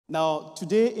Now,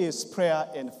 today is prayer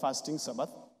and fasting Sabbath.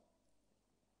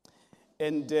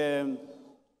 And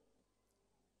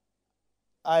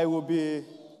I will be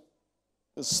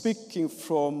speaking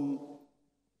from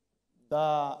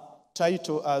the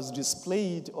title as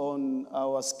displayed on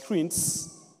our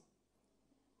screens,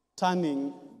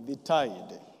 Turning the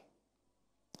Tide.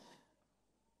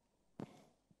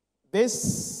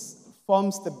 This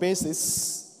forms the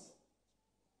basis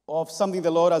of something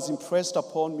the Lord has impressed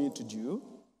upon me to do.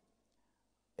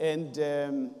 And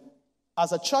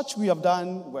as a church, we have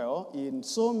done well in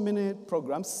so many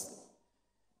programs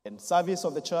and service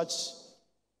of the church.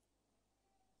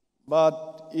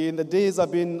 But in the days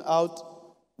I've been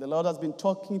out, the Lord has been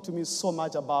talking to me so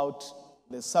much about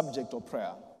the subject of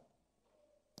prayer.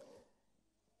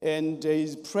 And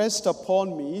He's pressed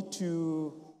upon me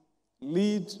to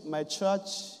lead my church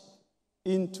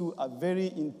into a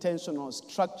very intentional,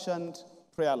 structured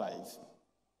prayer life.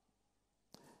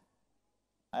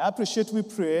 I appreciate we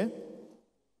pray,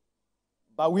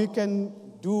 but we can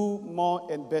do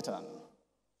more and better.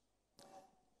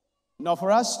 Now,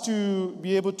 for us to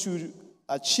be able to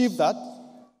achieve that,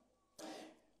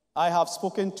 I have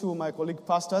spoken to my colleague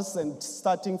pastors, and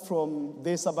starting from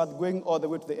this Sabbath, going all the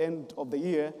way to the end of the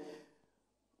year,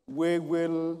 we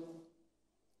will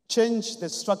change the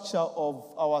structure of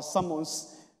our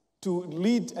sermons to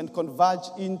lead and converge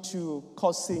into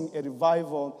causing a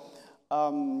revival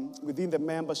within the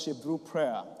membership through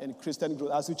prayer and Christian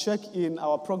growth. As we check in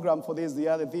our program for this, the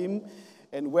other theme,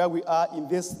 and where we are in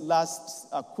this last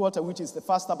quarter, which is the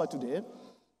first Sabbath today,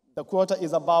 the quarter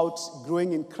is about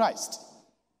growing in Christ.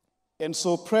 And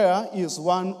so prayer is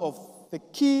one of the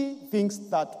key things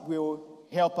that will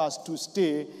help us to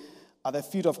stay at the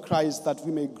feet of Christ, that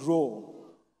we may grow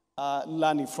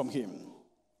learning from Him.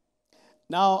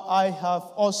 Now, I have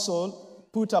also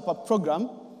put up a program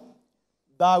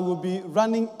that will be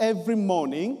running every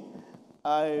morning.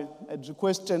 I had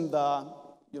requested the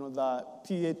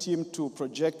PA team to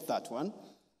project that one.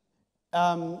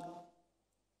 I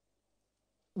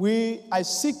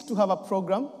seek to have a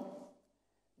program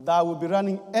that will be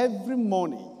running every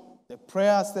morning, the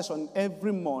prayer session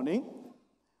every morning.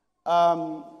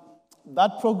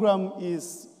 That program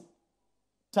is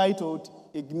titled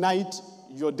Ignite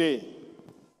Your Day.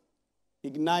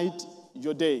 Ignite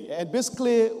Your Day. And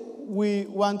basically, we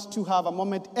want to have a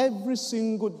moment every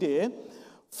single day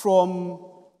from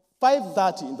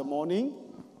 5:30 in the morning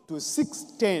to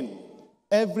 6:10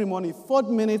 every morning,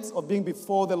 40 minutes of being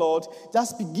before the Lord.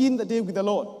 Just begin the day with the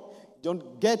Lord.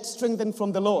 Don't get strengthened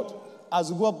from the Lord. As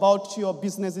you go about your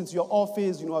business, into your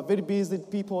office, are very busy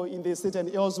people in the city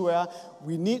and elsewhere,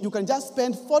 you can just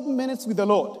spend 40 minutes with the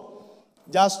Lord,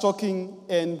 just talking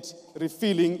and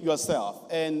refilling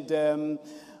yourself. And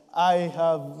I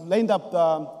have lined up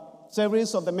the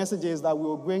series of the messages that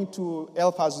we're going to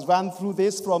help us run through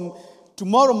this from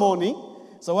tomorrow morning.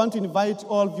 So I want to invite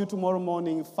all of you tomorrow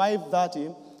morning,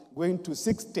 5:30, going to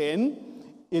 6:10.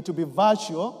 It will be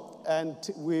virtual. And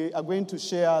we are going to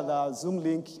share the Zoom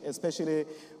link, especially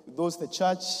those the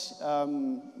church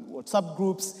WhatsApp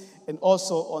groups, and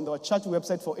also on the church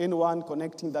website for anyone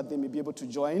connecting that they may be able to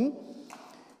join.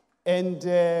 And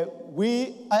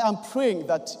I am praying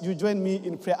that you join me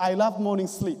in prayer. I love morning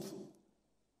sleep,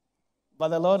 but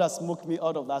the Lord has moved me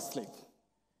out of that sleep.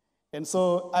 And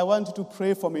so I want you to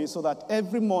pray for me so that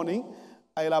every morning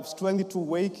I'll have strength to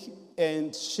wake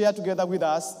and share together with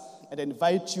us, and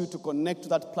invite you to connect to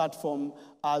that platform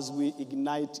as we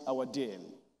ignite our day.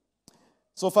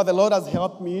 So far, the Lord has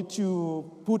helped me to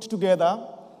put together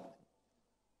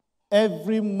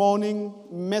every morning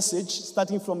message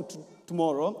starting from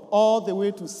tomorrow all the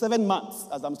way to 7 months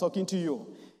as I'm talking to you.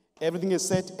 Everything is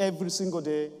set every single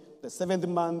day. The 7th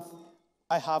month,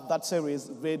 I have that series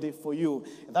ready for you.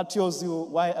 And that tells you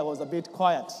why I was a bit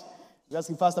quiet. You're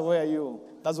asking, Pastor, where are you?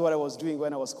 That's what I was doing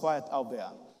when I was quiet out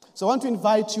there. So I want to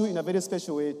invite you in a very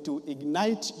special way to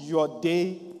ignite your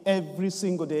day every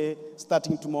single day,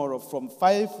 starting tomorrow from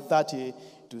 5:30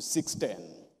 to 6:10.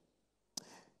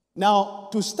 Now,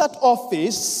 to start off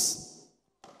this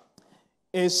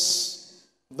is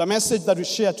the message that we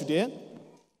share today,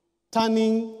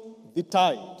 Turning the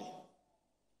Tide.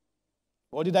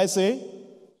 What did I say?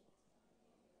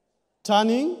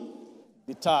 Turning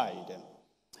the Tide.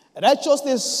 And I chose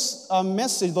this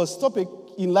message, this topic,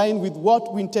 in line with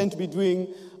what we intend to be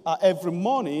doing every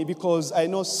morning, because I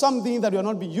know something that you are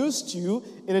not be used to,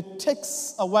 and it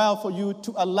takes a while for you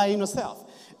to align yourself.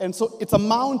 And so it's a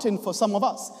mountain for some of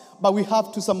us, but we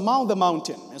have to surmount the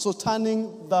mountain. And so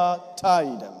turning the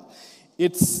tide.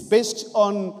 It's based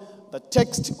on the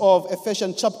text of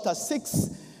Ephesians chapter 6,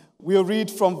 We'll read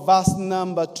from verse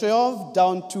number 12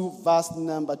 down to verse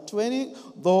number 20,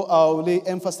 though I'll lay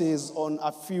emphasis on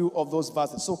a few of those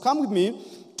verses. So come with me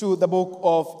to the book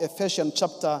of Ephesians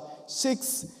chapter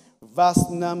 6, verse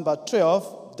number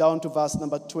 12 down to verse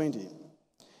number 20.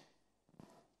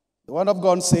 The word of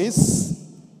God says,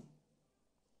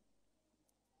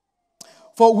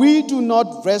 "For we do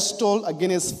not wrestle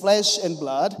against flesh and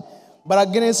blood, but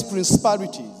against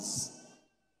principalities,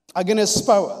 against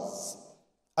powers,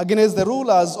 against the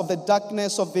rulers of the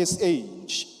darkness of this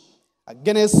age,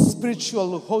 against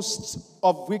spiritual hosts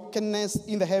of wickedness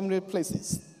in the heavenly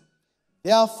places.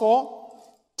 Therefore,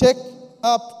 take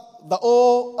up the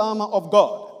whole armor of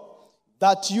God,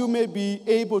 that you may be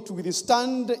able to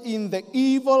withstand in the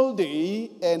evil day,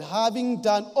 and having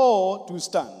done all, to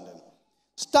stand.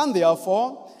 Stand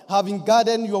therefore, having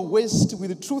girded your waist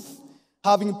with truth,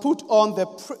 having put on the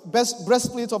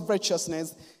breastplate of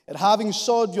righteousness, and having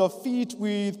shod your feet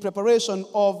with preparation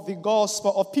of the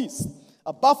gospel of peace.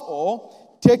 Above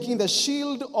all, taking the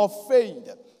shield of faith,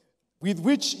 with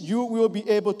which you will be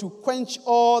able to quench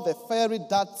all the fiery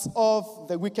darts of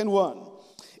the wicked one.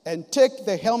 And take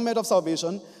the helmet of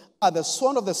salvation and the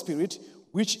sword of the Spirit,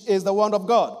 which is the word of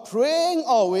God, praying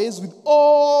always with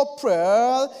all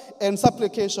prayer and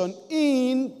supplication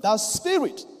in the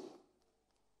Spirit,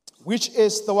 which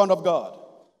is the word of God.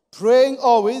 Praying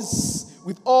always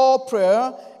with all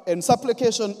prayer and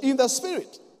supplication in the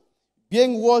Spirit,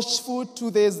 being watchful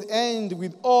to this end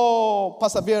with all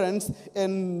perseverance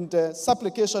and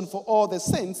supplication for all the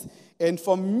saints, and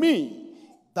for me,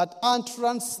 that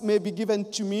utterance may be given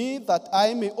to me, that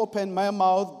I may open my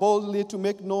mouth boldly to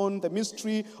make known the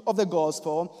mystery of the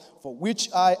gospel, for which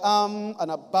I am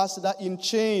an ambassador in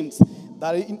chains,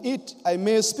 that in it I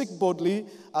may speak boldly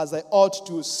as I ought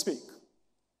to speak.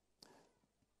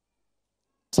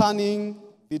 Turning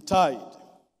the tide.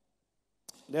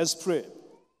 Let's pray.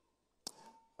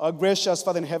 Our gracious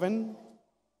Father in heaven,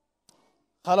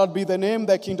 hallowed be thy name,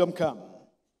 thy kingdom come.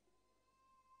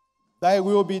 Thy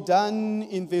will be done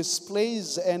in this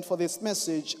place and for this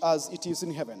message as it is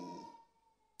in heaven.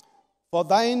 For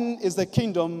thine is the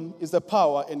kingdom, is the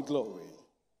power and glory.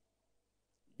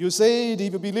 You said,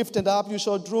 if you be lifted up, you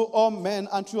shall draw all men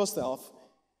unto yourself.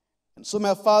 And so,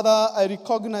 my Father, I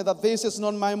recognize that this is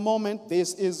not my moment,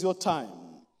 this is your time.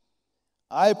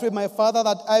 I pray, my Father,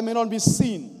 that I may not be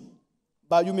seen,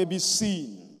 but you may be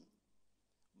seen.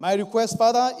 My request,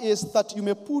 Father, is that you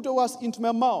may put words into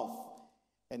my mouth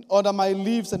and order my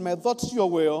lips and my thoughts to your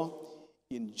will.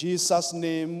 In Jesus'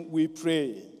 name we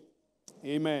pray.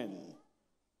 Amen.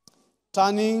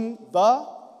 Turning the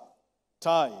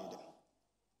tide.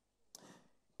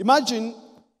 Imagine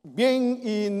being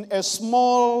in a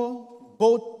small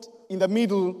boat in the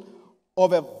middle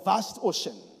of a vast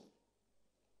ocean.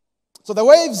 So the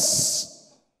waves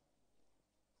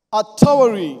are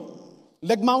towering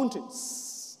like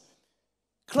mountains,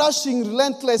 crashing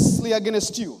relentlessly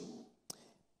against you.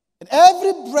 And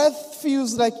every breath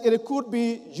feels like it could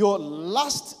be your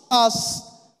last as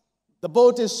the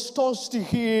boat is tossed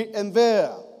here and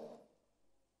there.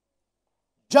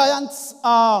 Giants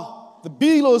are the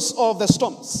billows of the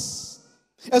storms.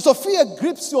 And so fear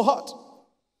grips your heart.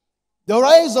 The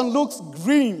horizon looks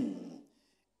grim,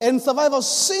 and survival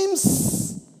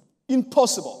seems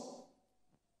impossible.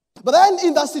 But then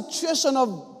in that situation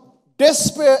of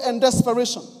despair and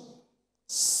desperation,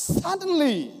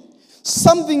 suddenly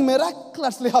something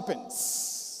miraculously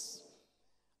happens.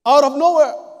 Out of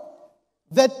nowhere,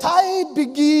 the tide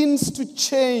begins to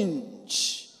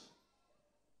change.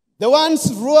 The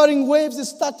once roaring waves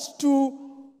start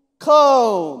to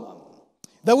calm.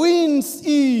 The winds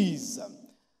ease.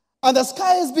 And the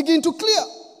skies begin to clear.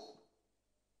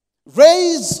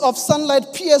 Rays of sunlight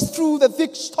pierce through the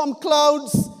thick storm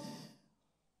clouds.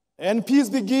 And peace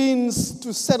begins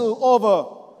to settle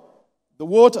over the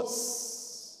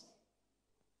waters.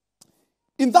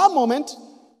 In that moment,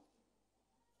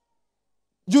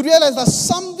 you realize that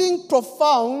something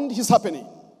profound is happening.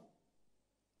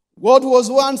 What was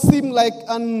once seemed like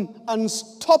an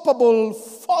unstoppable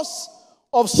force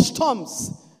of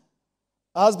storms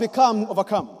has become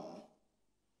overcome.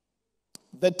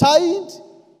 The tide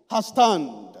has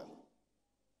turned.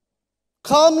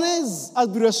 Calmness has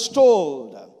been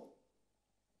restored.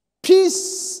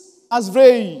 Peace has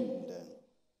reigned.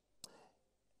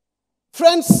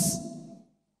 Friends,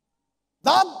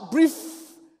 that brief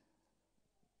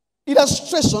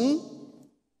illustration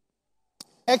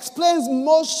explains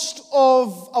most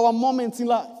of our moments in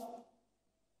life.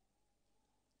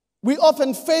 We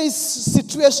often face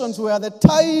situations where the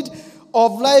tide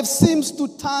of life seems to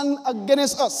turn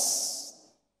against us.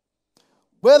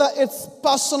 whether it's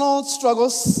personal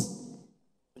struggles,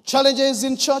 challenges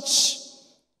in church,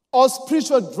 or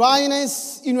spiritual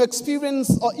dryness in your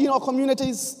experience or in our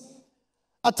communities,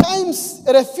 at times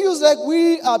it feels like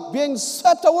we are being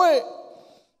swept away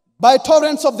by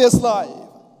torrents of this life,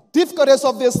 difficulties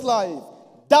of this life,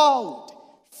 doubt,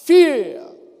 fear,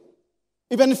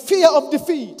 even fear of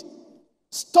defeat.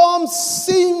 Storms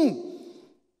seem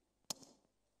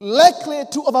likely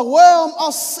to overwhelm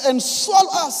us and swallow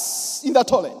us in the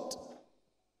torrent.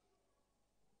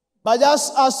 But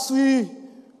just as we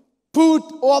put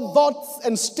our thoughts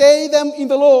and stay them in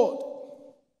the Lord,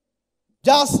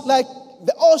 just like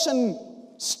the ocean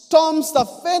storms that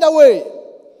fade away,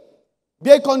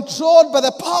 being controlled by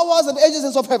the powers and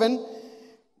agencies of heaven,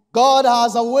 God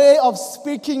has a way of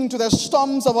speaking to the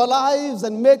storms of our lives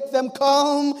and make them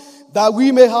calm, that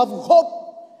we may have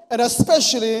hope, and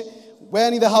especially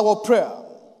when in the hour of prayer.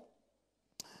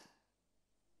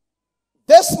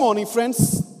 This morning,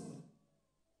 friends,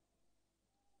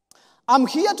 I'm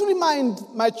here to remind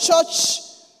my church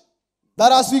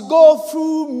that as we go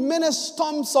through many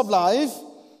storms of life,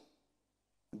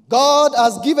 God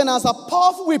has given us a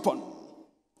powerful weapon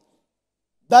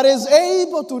that is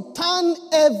able to turn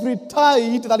every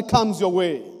tide that comes your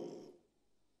way.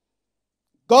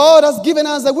 God has given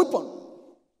us a weapon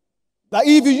that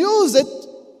if you use it,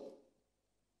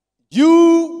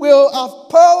 you will have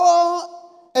power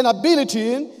and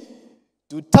ability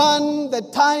to turn the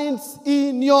tides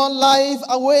in your life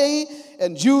away,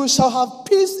 and you shall have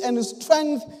peace and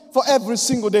strength for every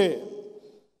single day.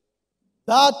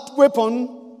 That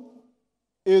weapon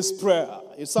is prayer.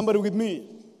 Is somebody with me?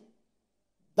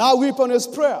 That weapon is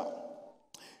prayer.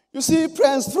 You see,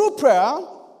 friends, through prayer,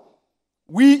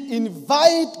 we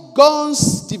invite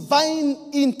God's divine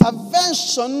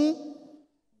intervention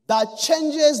that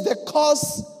changes the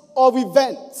course of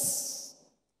events.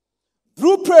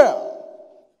 Through prayer,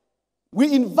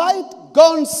 we invite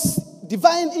God's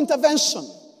divine intervention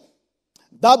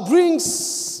that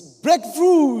brings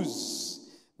breakthroughs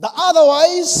that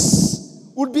otherwise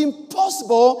would be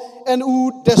impossible and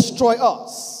would destroy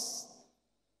us.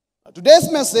 Today's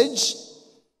message,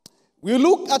 we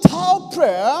look at how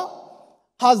prayer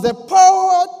has the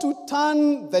power to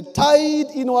turn the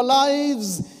tide in our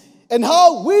lives, and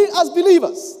how we as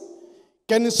believers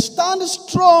can stand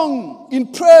strong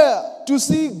in prayer to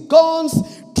see God's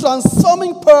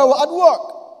transforming power at work.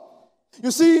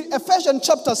 You see, Ephesians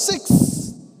chapter 6,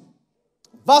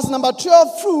 verse number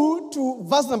 12 through to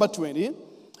verse number 20,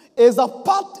 is a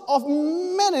part of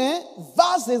many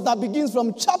verses that begins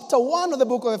from chapter 1 of the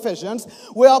book of Ephesians,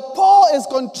 where Paul is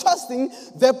contrasting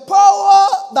the power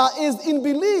that is in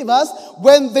believers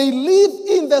when they live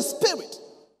in the Spirit.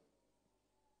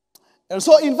 And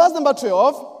so in verse number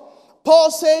 12,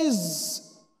 Paul says,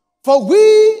 "For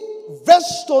we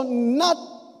wrestle not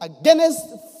against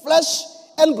flesh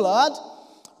and blood,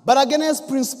 but against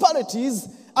principalities,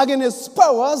 against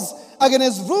powers,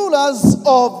 against rulers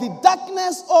of the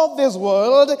darkness of this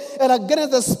world, and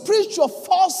against the spiritual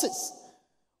forces,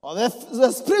 or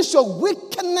the spiritual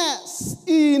wickedness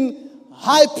in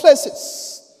high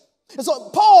places." And so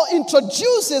Paul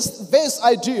introduces this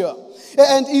idea,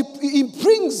 and he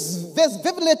brings this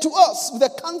vividly to us with the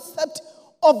concept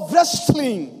of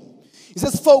wrestling. He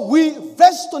says, "For we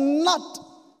wrestle not."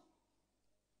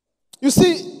 You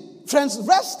see, friends,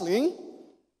 wrestling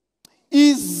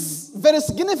is very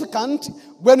significant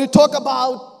when we talk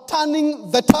about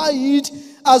turning the tide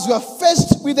as we are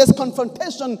faced with this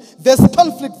confrontation, this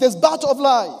conflict, this battle of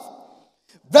life.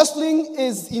 Wrestling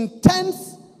is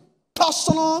intense,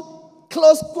 personal,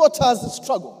 close quarters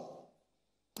struggle.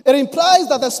 It implies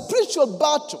that the spiritual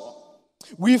battle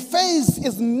we face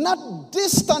is not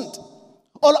distant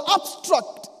or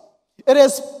abstract. It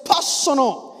is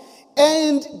personal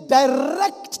and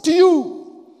direct to you.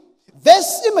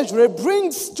 This imagery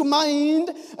brings to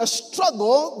mind a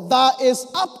struggle that is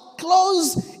up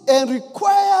close and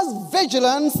requires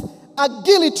vigilance,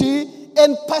 agility,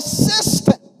 and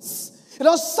persistence. You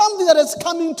know, something that is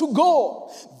coming to go.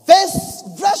 This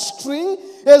wrestling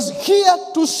is here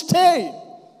to stay.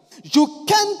 You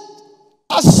can't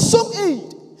assume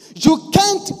it. You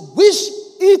can't wish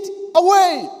it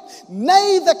away.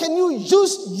 Neither can you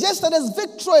use yesterday's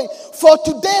victory for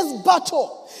today's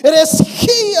battle. It is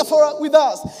here with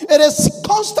us. It is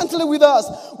constantly with us.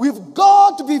 We've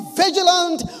got to be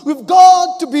vigilant. We've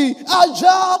got to be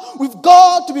agile. We've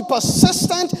got to be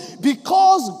persistent,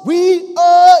 because we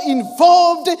are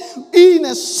involved in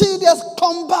a serious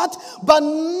combat, but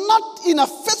not in a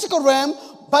physical realm,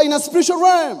 but in a spiritual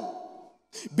realm.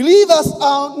 Believers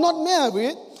are not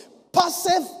merely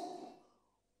passive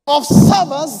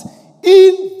observers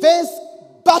in this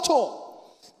battle.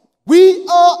 We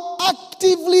are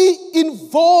actively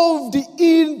involved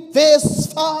in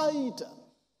this fight.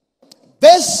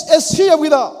 This is here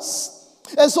with us.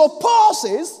 And so Paul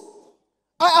says,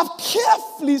 I have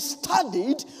carefully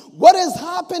studied what is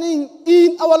happening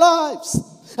in our lives.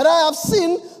 And I have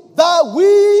seen that we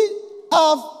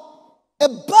have a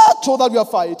battle that we are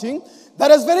fighting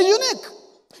that is very unique.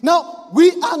 Now,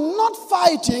 we are not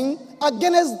fighting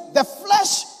against the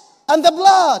flesh and the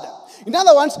blood. In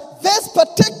other words, this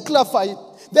particular fight,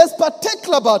 this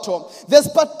particular battle, this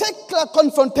particular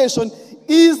confrontation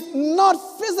is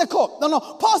not physical. No.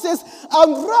 Paul says, I'd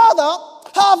rather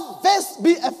have this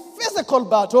be a physical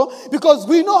battle because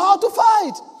we know how to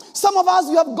fight. Some of us,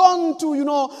 we have gone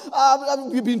to,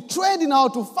 we've been trained in how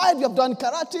to fight. We have done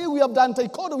karate, we have done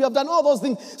taekwondo, we have done all those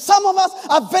things. Some of us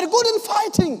are very good in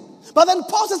fighting. But then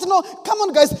Paul says, no, come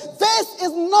on guys, this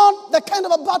is not the kind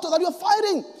of a battle that you're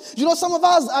fighting. Some of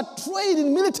us are trained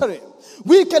in military.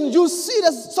 We can use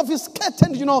serious,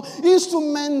 sophisticated,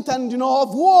 instrument and,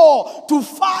 of war to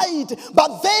fight.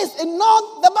 But this is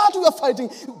not the battle we are fighting.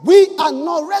 We are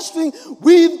not wrestling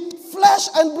with flesh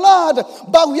and blood,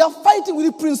 but we are fighting with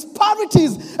the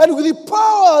principalities and with the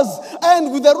powers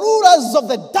and with the rulers of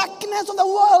the darkness of the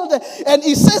world. And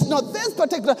he says, no, these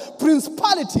particular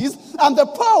principalities and the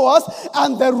powers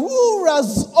and the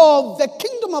rulers of the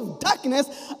kingdom of darkness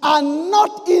are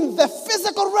not in the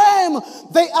physical realm.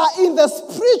 They are in the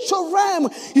spiritual realm.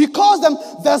 He calls them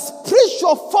the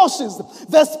spiritual forces,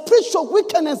 the spiritual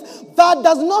wickedness that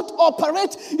does not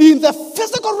operate in the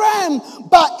physical realm,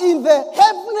 but in the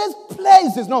heavenly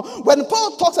places. No, when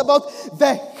Paul talks about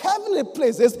the heavenly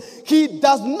places, he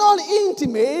does not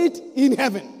intimate in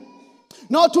heaven.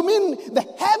 Now, to mean the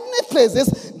heavenly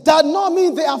places does not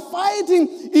mean they are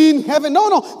fighting in heaven.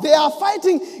 No, they are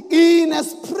fighting in a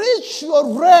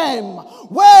spiritual realm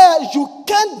where you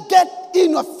can't get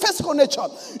in your physical nature.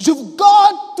 You've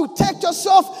got to take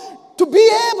yourself to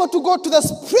be able to go to the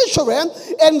spiritual realm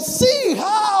and see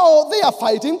how they are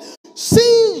fighting.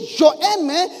 See your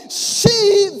enemy,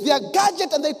 see their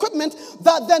gadget and the equipment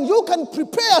that then you can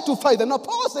prepare to fight them. Now,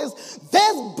 Paul says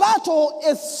this battle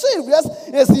is serious,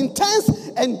 is intense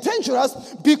and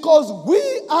dangerous because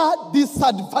we are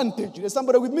disadvantaged. Is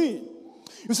somebody with me?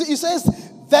 You see, he says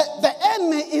that the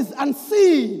enemy is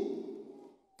unseen.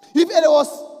 If it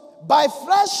was by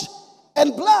flesh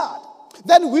and blood,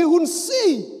 then we wouldn't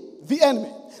see the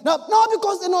enemy. Now,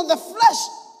 because the flesh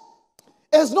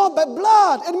is not by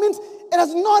blood. It means it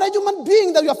is not a human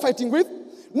being that you are fighting with.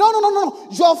 No.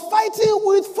 You are fighting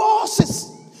with forces.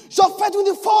 You are fighting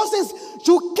with the forces.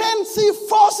 You can see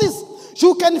forces.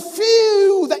 You can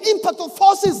feel the impact of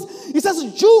forces. He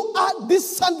says you are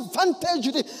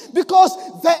disadvantaged because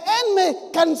the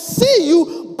enemy can see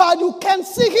you, but you can't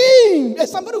see him. Is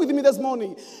somebody with me this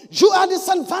morning? You are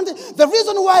disadvantaged. The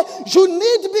reason why you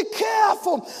need to be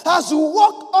careful as you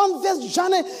walk on this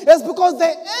journey is because the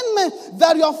enemy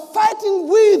that you are fighting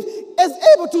with is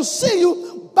able to see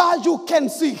you, but you can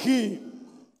see him.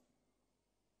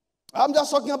 I'm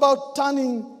just talking about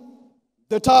turning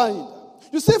the tide.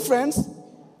 You see, friends,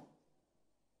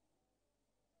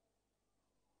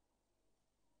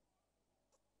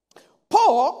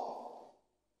 Paul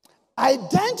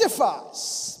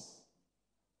identifies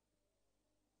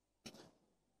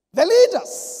the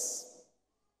leaders,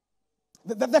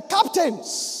 the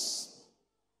captains,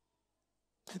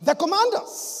 the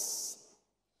commanders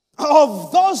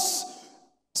of those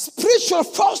spiritual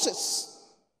forces.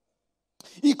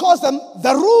 He calls them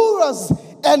the rulers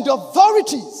and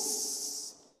authorities.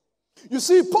 You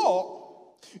see,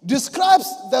 Paul describes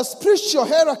the spiritual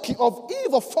hierarchy of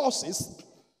evil forces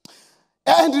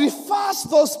and refers to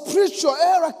those spiritual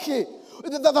hierarchy,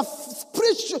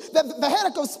 the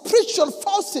hierarchy of spiritual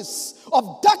forces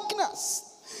of darkness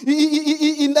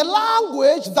in the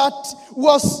language that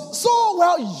was so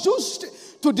well used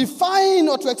to define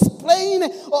or to explain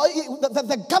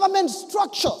the government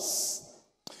structures.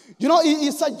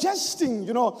 He's suggesting,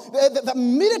 the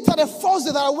military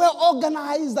forces that are well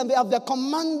organized and they have their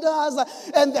commanders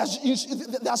and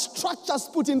their structures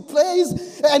put in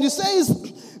place. And he says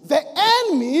the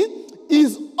enemy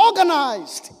is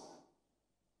organized.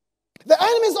 The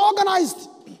enemy is organized.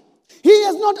 He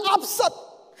is not upset.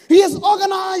 He is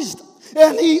organized.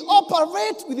 And he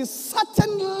operates with a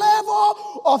certain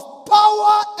level of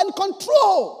power and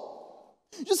control.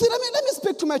 You see, let me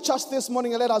speak to my church this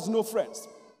morning and let us know, friends.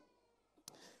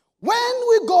 When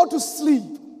we go to sleep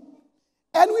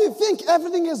and we think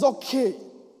everything is okay,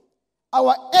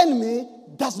 our enemy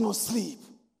does not sleep.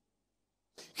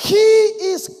 He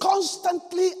is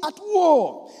constantly at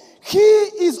war. He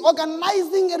is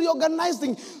organizing and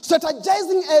reorganizing,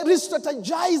 strategizing and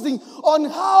re-strategizing on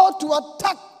how to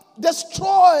attack,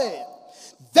 destroy.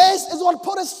 This is what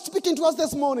Paul is speaking to us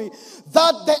this morning,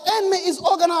 that the enemy is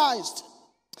organized.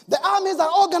 The armies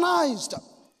are organized.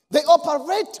 They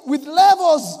operate with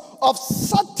levels of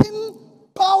certain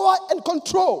power and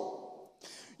control.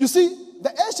 You see,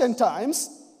 the ancient times,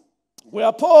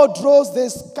 where Paul draws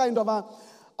this kind of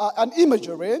an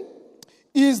imagery,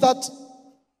 is that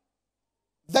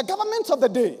the government of the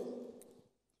day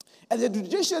and the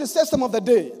judiciary system of the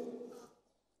day,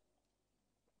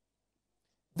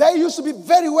 they used to be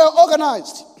very well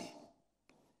organized.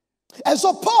 And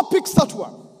so Paul picks that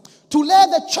one to let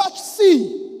the church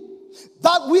see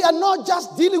that we are not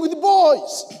just dealing with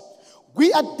boys.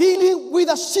 We are dealing with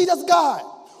a serious guy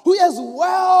who is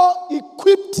well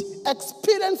equipped,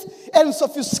 experienced, and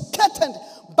sophisticated.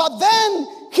 But then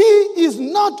he is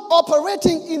not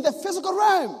operating in the physical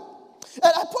realm.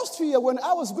 And I paused here when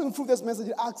I was going through this message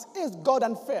and asked, is God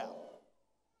unfair?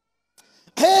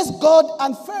 Is God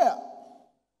unfair?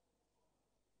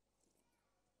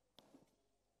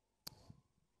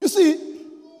 You see,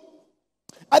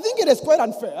 I think it is quite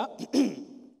unfair.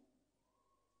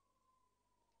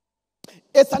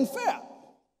 It's unfair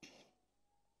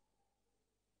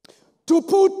to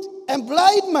put a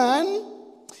blind man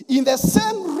in the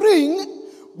same ring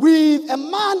with a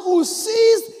man who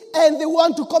sees and they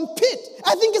want to compete.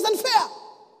 I think it's unfair.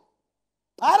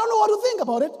 I don't know what to think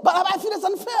about it, but I feel it's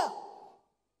unfair.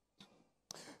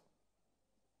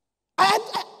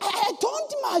 I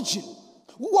don't imagine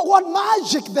what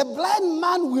magic the blind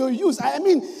man will use. I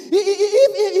mean,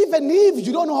 even if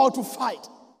you don't know how to fight,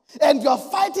 and you're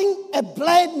fighting a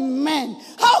blind man,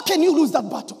 how can you lose that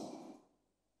battle?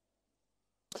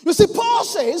 You see, Paul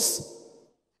says,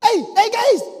 hey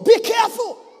guys, be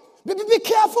careful. Be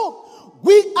careful.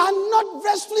 We are not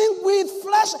wrestling with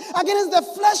flesh against the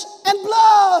flesh and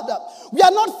blood. We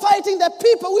are not fighting the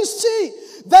people we see.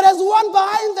 There is one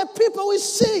behind the people we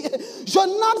see.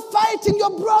 You're not fighting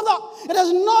your brother. It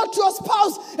is not your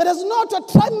spouse. It is not your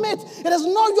tribe mate. It is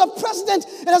not your president.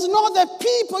 It is not the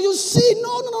people you see.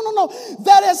 No.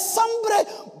 There is somebody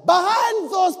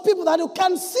behind those people that you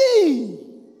can see.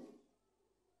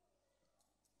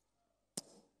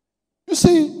 You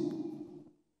see,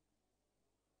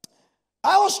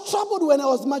 I was troubled when I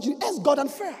was imagining, is God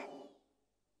unfair?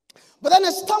 But then I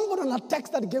stumbled on a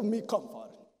text that gave me comfort.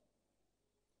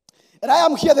 And I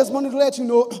am here this morning to let you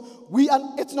know,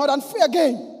 it's not unfair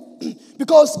game.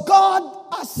 Because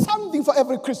God has something for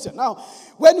every Christian. Now,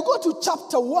 when you go to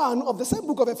chapter 1 of the same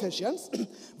book of Ephesians,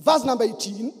 verse number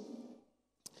 18,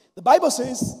 the Bible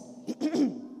says,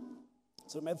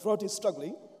 so my throat is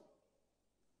struggling.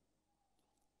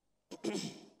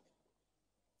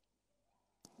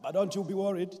 But don't you be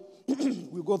worried.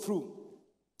 We'll go through.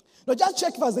 Now just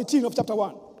check verse 18 of chapter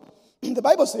 1. The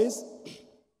Bible says,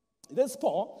 this is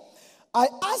Paul, I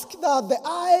ask that the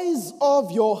eyes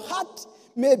of your heart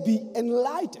may be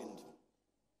enlightened,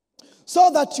 so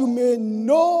that you may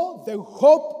know the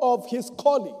hope of his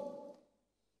calling,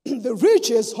 the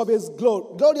riches of his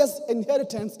glorious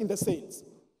inheritance in the saints,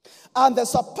 and the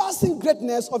surpassing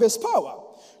greatness of his power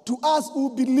to us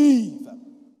who believe.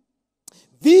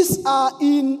 These are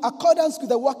in accordance with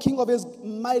the working of his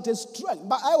mighty strength.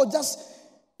 But I was just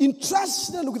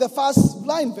interested in the first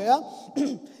line there.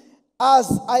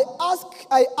 As I ask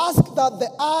that the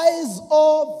eyes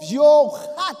of your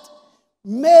heart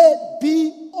may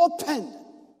be opened.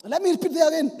 Let me repeat that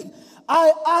again.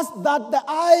 I ask that the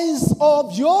eyes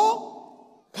of your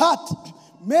heart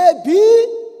may be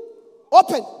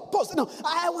opened. Pause. No,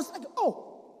 I was like, oh.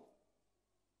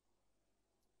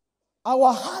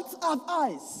 Our hearts have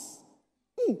eyes.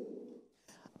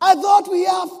 I thought we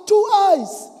have 2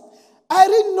 eyes. I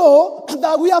didn't know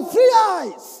that we have 3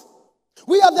 eyes.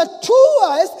 We have the 2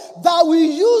 eyes that we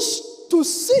use to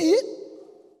see,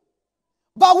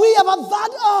 but we have a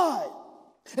third eye.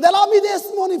 And allow me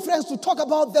this morning, friends, to talk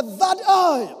about the third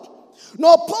eye.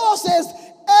 Now, Paul says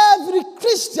every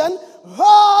Christian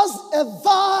has a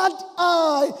third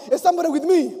eye. Is somebody with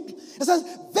me? It says,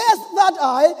 this third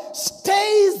eye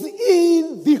stays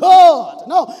in the heart.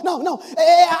 No.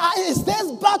 Is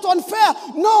this battle unfair?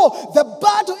 No, the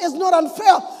battle is not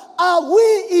unfair. Are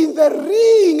we in the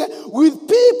ring with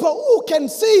people who can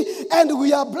see and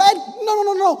we are blind?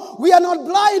 No. We are not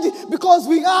blind because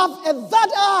we have a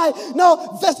third eye. Now,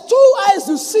 the 2 eyes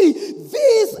you see,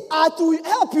 these are to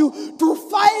help you to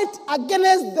fight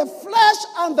against the flesh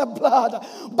and the blood.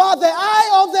 But the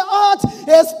eye of the heart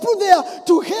is put there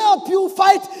to help you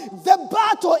fight the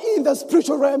battle in the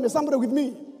spiritual realm. Is somebody with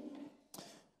me?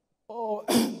 Oh.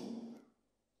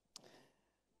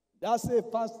 Just say,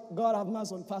 God have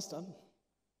mercy on Pastor.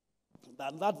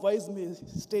 That voice may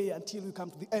stay until we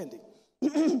come to the end.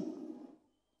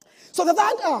 So the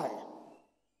third eye.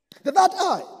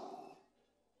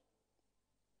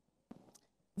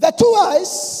 The two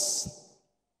eyes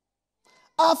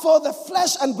are for the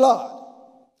flesh and blood.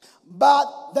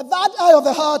 But the third eye of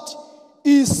the heart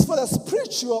is for the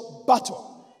spiritual battle.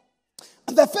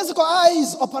 And the physical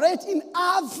eyes operate in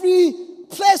every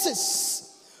places.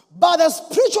 But the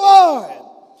spiritual eye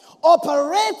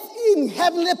operates in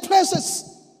heavenly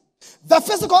places. The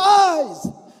physical eyes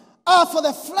are for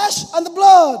the flesh and the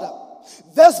blood.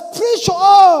 The spiritual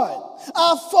eye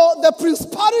are for the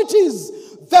principalities,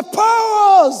 the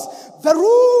powers, the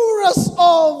rulers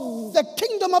of the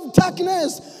kingdom of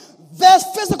darkness. The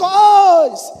physical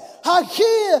eyes are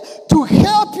here to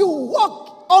help you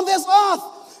walk on this earth.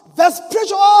 The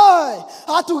spiritual eye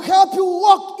are to help you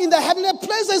walk in the heavenly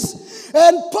places.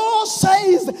 And Paul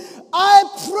says, I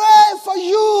pray for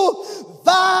you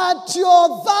that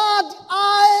your third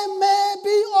eye may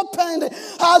be opened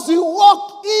as you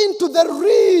walk into the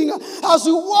ring, as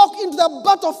you walk into the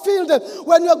battlefield.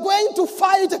 When you're going to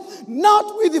fight,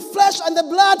 not with the flesh and the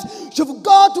blood, you've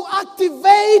got to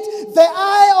activate the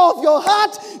eye of your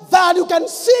heart that you can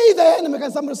see the enemy.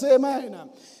 Can somebody say amen?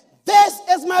 This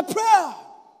is my prayer.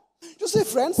 You see,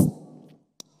 friends,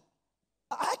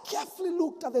 I carefully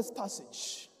looked at this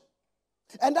passage.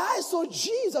 And I saw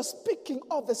Jesus speaking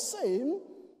of the same.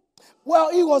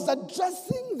 Well, he was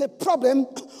addressing the problem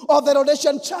of the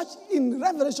Rhodesian church in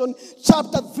Revelation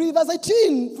chapter 3, verse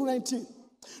 18 through 19.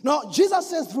 Now, Jesus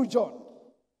says through John,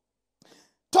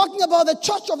 talking about the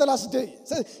church of the last day,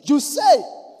 says, you say,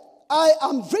 I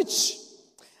am rich,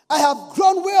 I have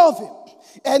grown wealthy,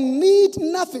 and need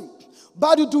nothing,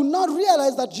 but you do not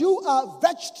realize that you are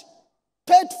wretched,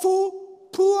 painful,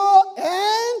 poor,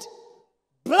 and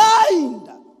blind.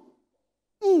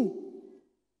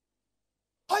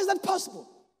 How is that possible?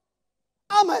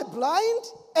 Am I blind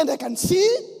and I can see?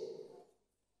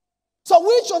 So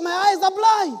which of my eyes are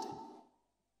blind?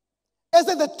 Is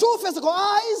it the two physical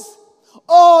eyes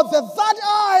or the third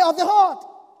eye of the heart?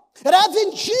 And I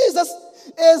think Jesus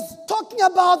is talking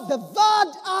about the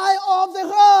third eye of the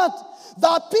heart.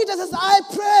 That Peter says, I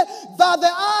pray that the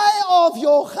eye of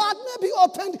your heart may be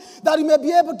opened, that you may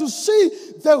be able to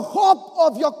see the hope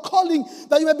of your calling,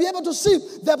 that you may be able to see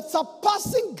the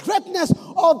surpassing greatness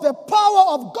of the power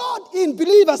of God in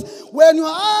believers. When your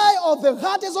eye of the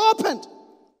heart is opened,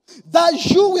 that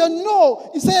you will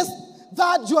know, he says,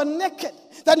 that you are naked,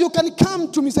 that you can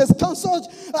come to me. He says,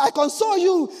 I console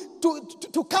you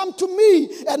to come to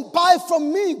me and buy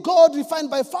from me gold refined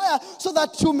by fire, so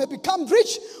that you may become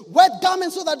rich, wet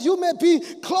garments, so that you may be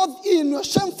clothed in your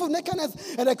shameful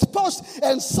nakedness, and exposed,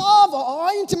 and salve or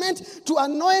ointment to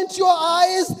anoint your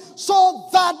eyes, so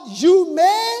that you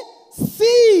may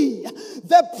see.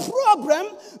 The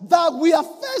problem that we are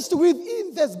faced with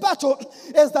in this battle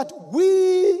is that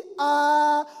we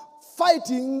are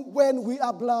fighting when we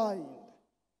are blind.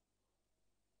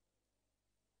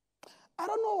 I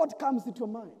don't know what comes into your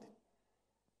mind,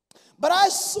 but I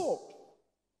saw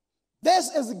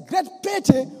this is a great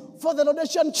pity for the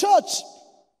Rhodesian church.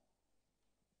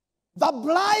 The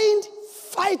blind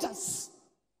fighters.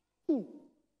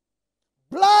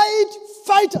 Blind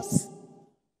fighters.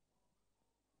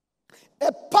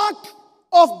 A pack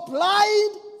of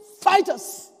blind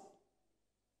fighters.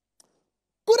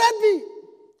 Could it be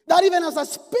that even as I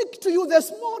speak to you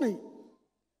this morning,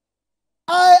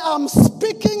 I am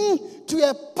speaking to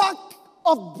a pack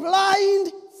of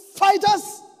blind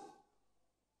fighters?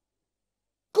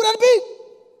 Could it be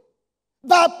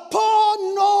that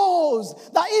Paul knows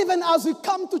that even as we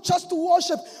come to church to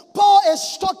worship, Paul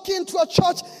is talking to a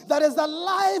church that is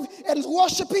alive and is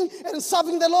worshiping and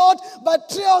serving the Lord, but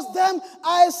tells them,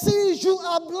 I see you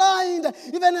are blind.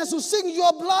 Even as you sing, you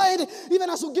are blind. Even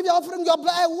as you give your offering, you are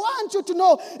blind. I want you to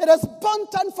know it is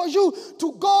important for you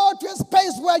to go to a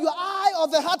space where your eye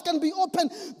of the heart can be open,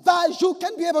 that you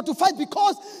can be able to fight,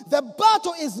 because the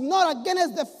battle is not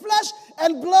against the flesh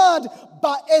and blood,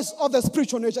 but is of the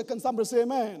spiritual nature. Can somebody say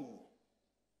amen?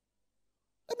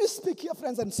 Let me speak here,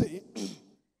 friends, and say,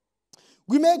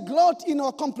 we may gloat in our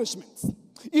accomplishments,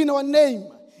 in our name,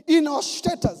 in our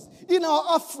status, in our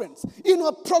offerings, in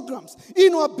our programs,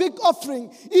 in our big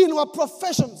offering, in our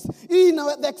professions, in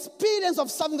the experience of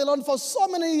serving the Lord for so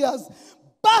many years.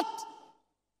 But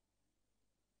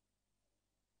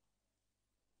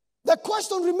the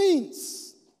question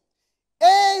remains,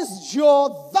 is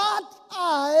your third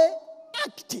eye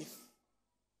active?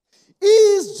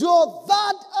 Is your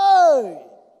third eye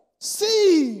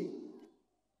seeing?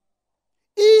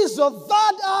 Is your third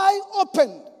eye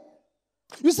opened?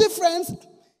 You see, friends,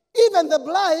 even the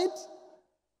blind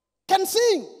can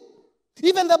sing.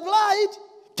 Even the blind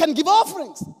can give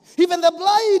offerings. Even the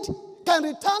blind can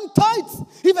return tithes.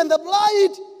 Even the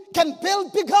blind can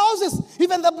build big houses.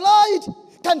 Even the blind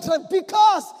can drive big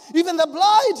cars. Even the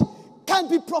blind can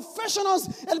be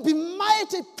professionals and be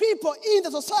mighty people in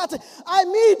the society. I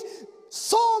mean,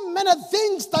 so many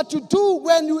things that you do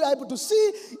when you are able to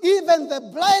see, even the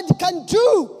blind can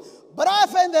do. But I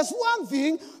find there's one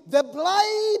thing, the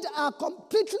blind are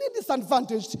completely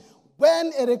disadvantaged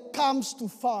when it comes to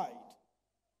fight.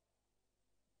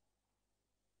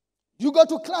 You go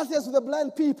to classes with the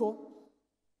blind people,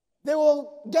 they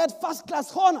will get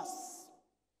first-class honors.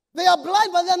 They are blind,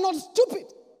 but they are not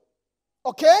stupid.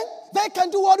 Okay? They can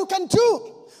do what you can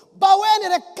do. But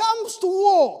when it comes to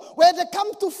war, when it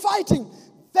comes to fighting,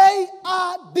 they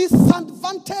are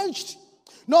disadvantaged.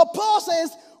 Now, Paul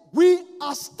says, we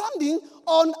are standing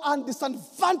on a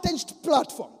disadvantaged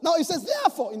platform. Now, it says,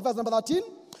 therefore, in verse number 13,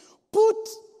 put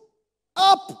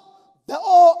up the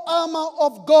whole armor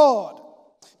of God,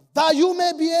 that you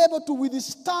may be able to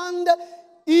withstand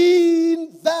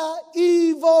in the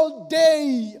evil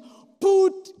day.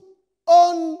 Put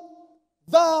on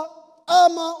the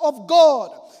armor of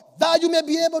God, that you may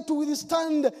be able to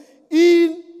withstand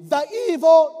in the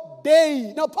evil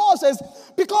day. Now, Paul says,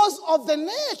 because of the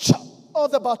nature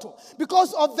of the battle,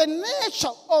 because of the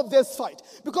nature of this fight,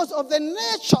 because of the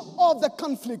nature of the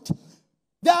conflict,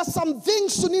 there are some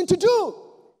things you need to do.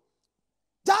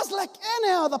 Just like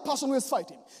any other person who is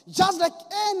fighting, just like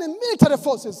any military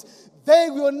forces, they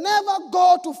will never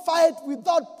go to fight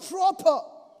without proper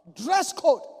dress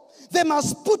code. They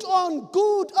must put on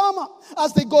good armor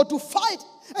as they go to fight.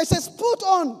 It says, put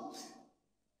on,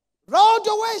 round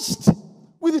your waist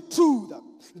with the truth.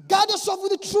 Guard yourself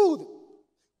with the truth.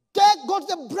 Go to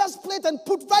the breastplate and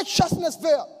put righteousness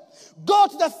there. Go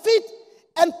to the feet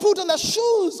and put on the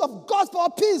shoes of gospel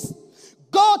of peace.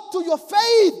 Go to your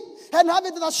faith and have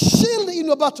it as a shield in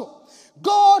your battle.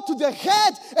 Go to the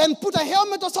head and put a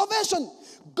helmet of salvation.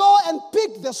 Go and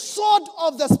pick the sword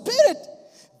of the Spirit.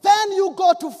 Then you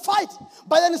go to fight.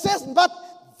 But then it says, but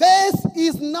this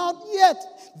is not yet.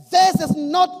 This is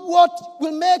not what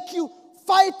will make you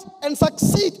fight and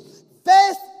succeed.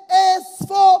 This is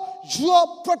for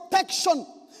your protection.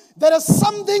 There is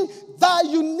something that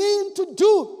you need to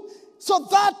do so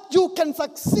that you can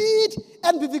succeed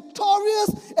and be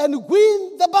victorious and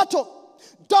win the battle.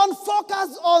 Don't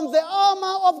focus on the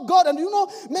armor of God. And you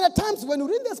know, many times when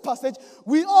we read this passage,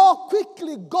 we all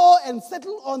quickly go and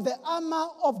settle on the armor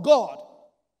of God.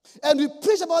 And we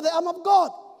preach about the armor of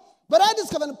God. But I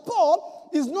discovered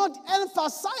Paul is not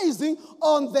emphasizing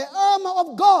on the armor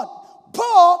of God.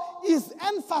 Paul is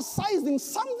emphasizing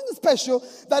something special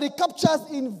that he captures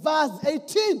in verse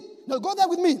 18. Now go there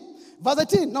with me. Verse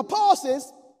 18. Now Paul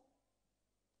says,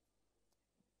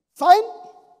 fine,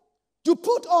 you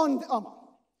put on the armor.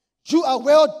 You are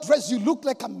well dressed. You look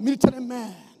like a military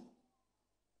man.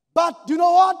 But you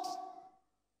know what?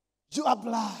 You are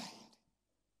blind.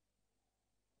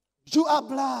 You are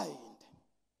blind.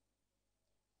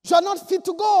 You are not fit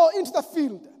to go into the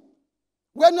field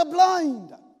when you're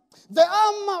blind. The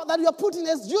armor that you are putting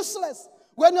is useless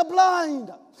when you're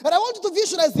blind. And I want you to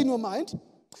visualize in your mind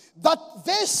that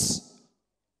this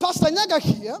Pastor Nyagah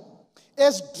here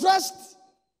is dressed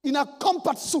in a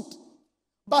combat suit,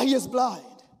 but he is blind.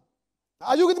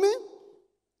 Are you with me?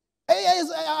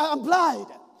 I'm blind.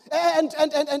 And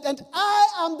I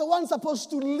am the one supposed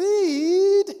to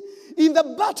lead in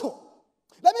the battle.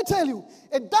 Let me tell you,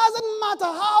 it doesn't matter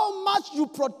how much you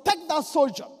protect that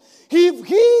soldier. If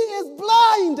he is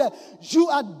blind, you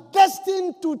are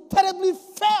destined to terribly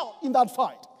fail in that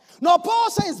fight. Now, Paul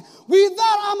says, with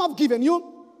that arm I've given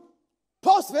you,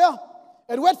 pause there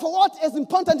and wait for what is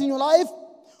important in your life.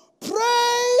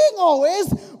 Praying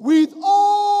always with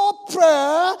all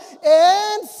prayer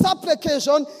and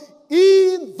supplication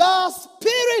in the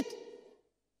Spirit.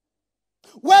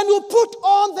 When you put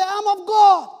on the arm of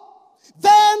God,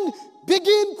 then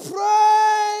begin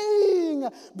praying,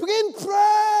 begin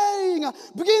praying,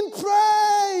 begin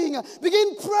praying,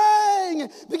 begin praying,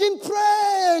 begin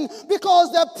praying,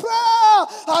 because the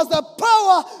prayer has the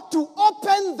power to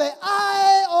open the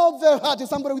eye of the heart. Is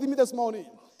somebody with me this morning?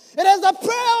 It is the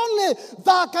prayer only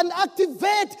that can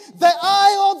activate the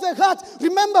eye of the heart.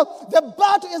 Remember, the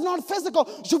battle is not physical.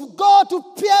 You've got to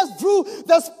pierce through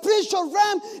the spiritual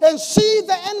realm and see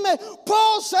the enemy.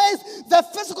 Paul says the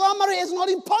physical armory is not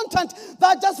important.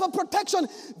 That's just for protection.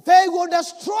 They will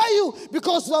destroy you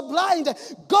because you are blind.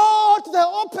 Go to the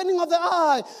opening of the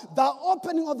eye. The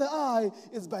opening of the eye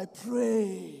is by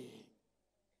praying.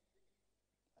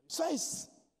 It says,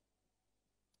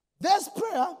 This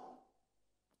prayer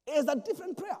is a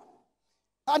different prayer.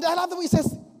 And I love the way it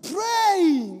says,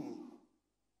 praying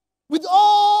with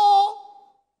all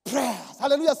prayers.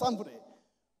 Hallelujah, somebody.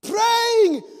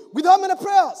 Praying with how many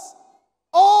prayers?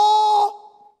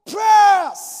 All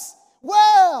prayers.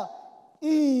 Where?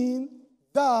 In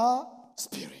the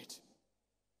Spirit.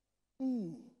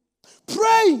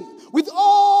 Praying with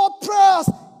all prayers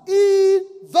in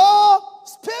the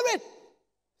Spirit.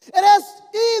 It is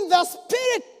in the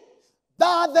Spirit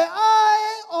that the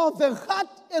eye of the heart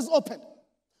is opened.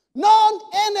 Not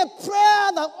any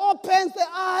prayer that opens the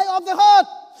eye of the heart.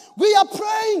 We are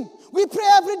praying. We pray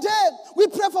every day. We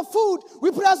pray for food.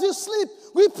 We pray as we sleep.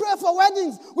 We pray for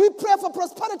weddings. We pray for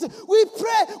prosperity. We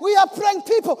pray. We are praying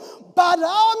people. But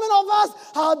how many of us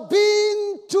have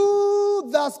been to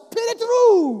the Spirit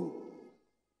room?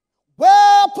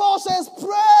 Where Paul says,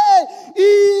 pray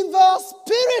in the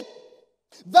Spirit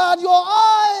that your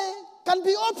eye can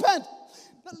be opened.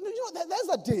 You know, there's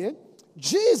a day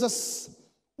Jesus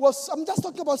was, I'm just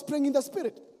talking about praying in the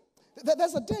Spirit.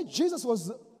 There's a day Jesus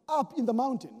was up in the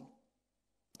mountain.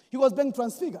 He was being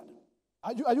transfigured.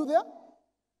 Are you there?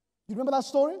 You remember that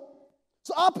story?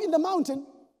 So up in the mountain,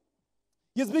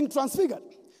 he's being transfigured.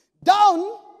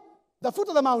 Down the foot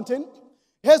of the mountain,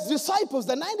 his disciples,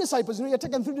 the 9 disciples, you know, you're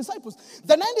taking 3 disciples.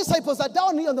 The 9 disciples are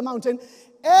down here on the mountain,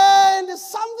 and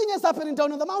something is happening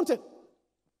down on the mountain.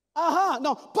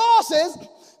 Now, Paul says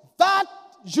that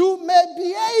you may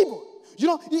be able. You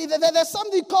know, there's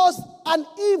something called an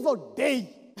evil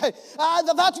day.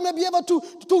 That you may be able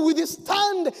to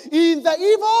withstand in the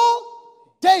evil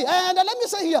day. And let me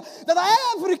say here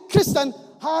that every Christian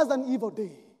has an evil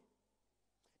day.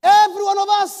 Every one of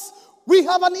us, we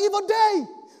have an evil day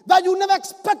that you never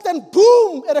expect, and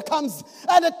boom, it comes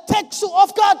and it takes you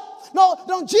off guard.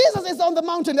 No, Jesus is on the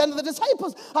mountain and the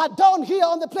disciples are down here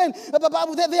on the plain.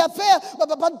 They are there,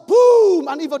 but boom,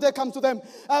 an evil day comes to them.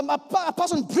 A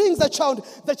person brings a child.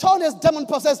 The child is demon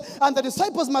possessed, and the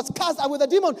disciples must cast away the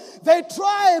demon. They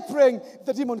try praying,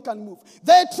 the demon can't move.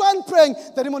 They try praying,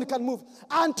 the demon can't move.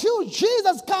 Until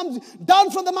Jesus comes down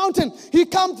from the mountain, he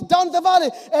comes down the valley,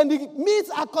 and he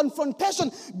meets a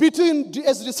confrontation between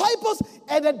his disciples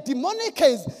and a demonic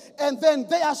case. And then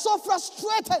they are so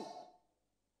frustrated.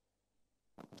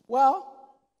 Well,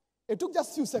 it took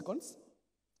just a few seconds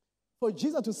for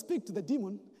Jesus to speak to the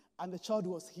demon, and the child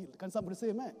was healed. Can somebody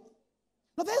say amen?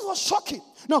 Now, this was shocking.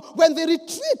 Now, when they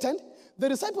retreated, the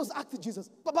disciples asked Jesus,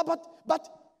 but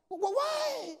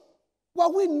why were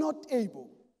we not able?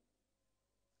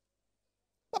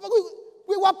 But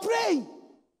we were praying.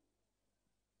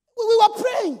 We were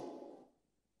praying.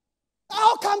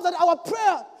 How come that our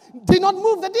prayer did not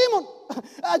move the demon?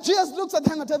 Jesus looks at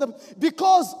them and tells them,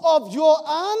 because of your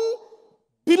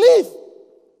unbelief.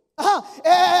 And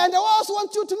I also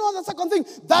want you to know the second thing,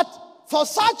 that for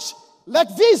such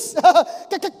like this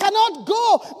cannot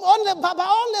go only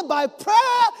by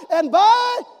prayer and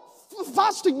by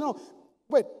fasting. No,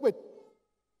 wait.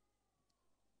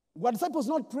 Were disciples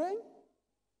not praying?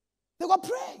 They were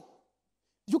praying.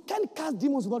 You can't cast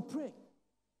demons without praying.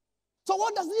 So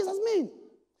what does Jesus mean?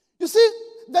 You see,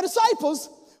 the disciples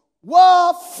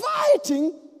were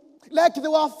fighting like they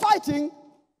were fighting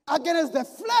against the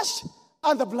flesh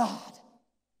and the blood.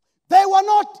 They were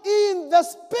not in the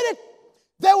Spirit.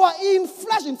 They were in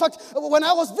flesh. In fact, when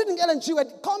I was reading Ellen, she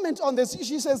would comment on this.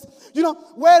 She says, you know,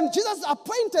 when Jesus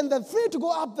appointed them free to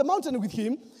go up the mountain with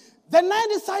him, the 9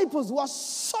 disciples were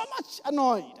so much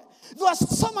annoyed. There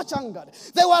was so much anger.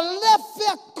 They were left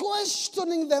there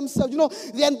questioning themselves. You know,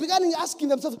 they began asking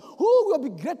themselves, who will be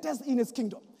greatest in his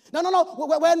kingdom? No.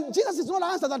 When Jesus is not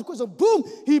answering that question, boom,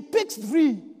 he picks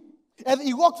 3. And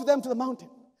he walks with them to the mountain.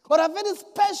 Or a very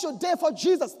special day for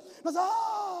Jesus. He says,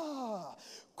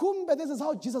 kumbe, this is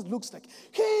how Jesus looks like.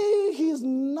 He is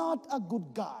not a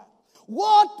good guy.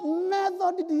 What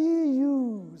method did he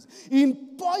use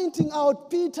in pointing out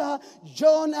Peter,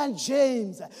 John, and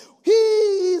James? He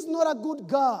is not a good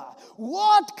guy.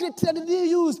 What criteria did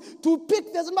he use to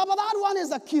pick this? But that one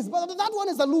is a Kiss. But that one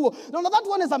is a Luo. No, that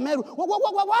one is a Meru.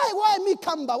 Why me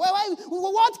Kamba?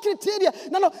 What criteria?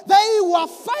 No. They were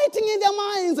fighting in their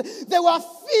minds. They were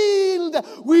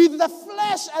filled with the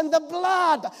flesh and the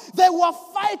blood. They were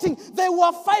fighting. They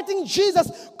were fighting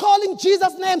Jesus, calling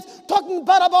Jesus names, talking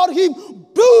bad about him.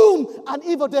 Boom! An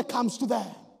evil day comes to them.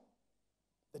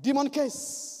 The demon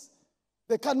case.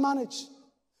 They can't manage.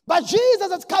 But Jesus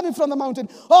is coming from the mountain.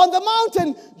 On the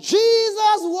mountain, Jesus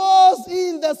was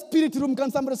in the spirit room.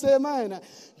 Can somebody say amen?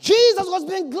 Jesus was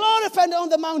being glorified on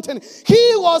the mountain.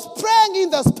 He was praying in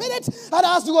the spirit. And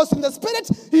as he was in the spirit,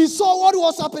 he saw what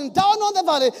was happening down on the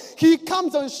valley. He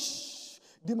comes and, shh,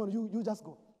 demon, you just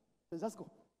go. Just go.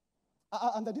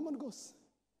 And the demon goes.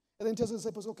 And then tells the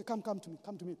disciples, okay, come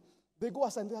to me. They go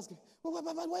aside and they ask, well,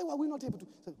 why were we not able to?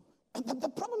 The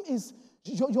problem is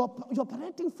you're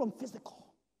operating from physical.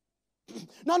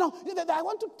 No, I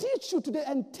want to teach you today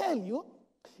and tell you,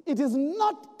 it is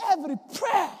not every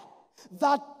prayer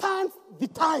that turns the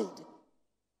tide.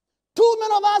 Too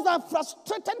many of us are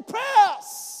frustrated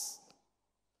prayers.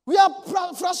 We are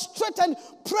frustrated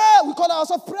prayer. We call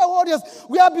ourselves prayer warriors.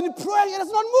 We have been praying and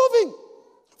it's not moving.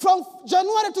 From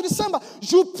January to December,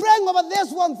 you praying over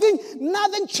this one thing,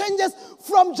 nothing changes.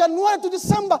 From January to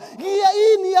December, year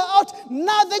in, year out,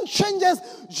 nothing changes.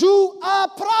 You are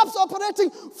perhaps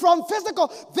operating from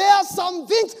physical. There are some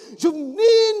things you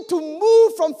need to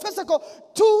move from physical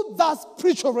to the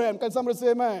spiritual realm. Can somebody say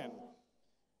amen?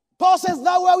 Paul says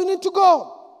that's where we need to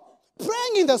go.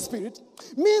 Praying in the Spirit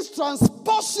means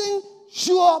transposing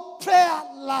your prayer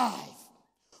life.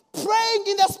 Praying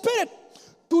in the Spirit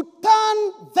to turn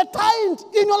the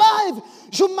tide in your life,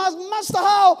 you must master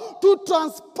how to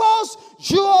transpose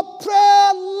your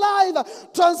prayer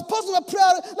life. Transposing your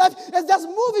prayer life is just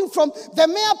moving from the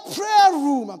mere prayer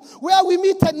room where we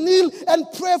meet and kneel and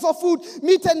pray for food,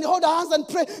 meet and hold our hands and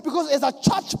pray because it's a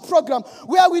church program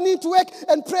where we need to work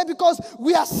and pray because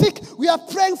we are sick. We are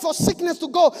praying for sickness to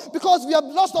go because we have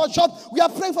lost our job. We are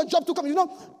praying for job to come. You know,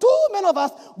 too many of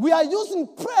us, we are using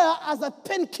prayer as a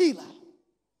painkiller.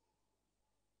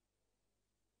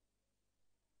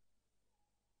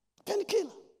 Painkiller.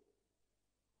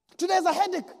 Today is a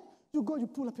headache. You go, you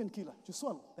pull a painkiller. You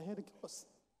swallow. The headache goes.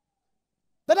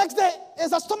 The next day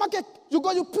is a stomachache. You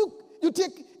go, you puke. You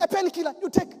take a painkiller. You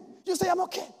take. You say, I'm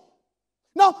okay.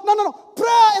 No.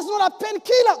 Prayer is not a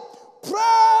painkiller.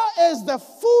 Prayer is the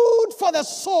food for the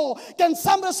soul. Can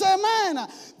somebody say amen?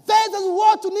 That is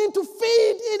what you need to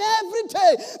feed in every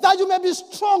day, that you may be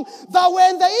strong, that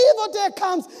when the evil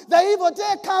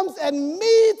day comes and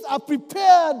meets a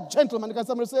prepared gentleman. Can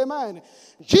somebody say amen?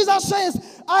 Jesus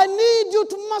says, I need you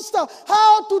to master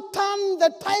how to turn the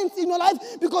times in your life,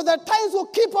 because the times will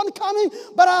keep on coming,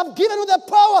 but I have given you the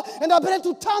power and the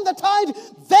ability to turn the tide.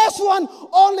 This one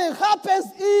only happens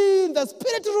in the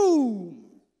spirit room.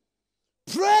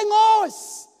 Praying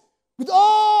always with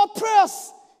all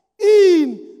prayers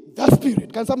in the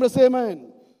Spirit. Can somebody say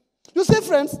amen? You see,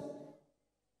 friends,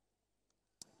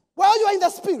 while you are in the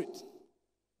Spirit,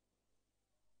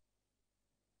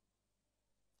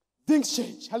 things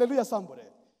change. Hallelujah, somebody.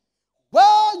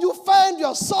 While you find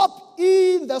yourself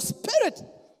in the Spirit,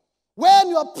 when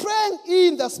you are praying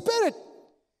in the Spirit,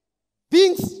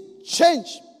 things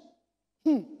change.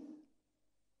 You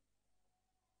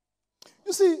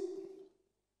see,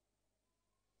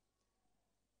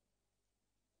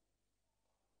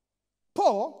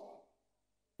 Paul,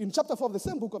 in chapter 4 of the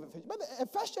same book of Ephesians, but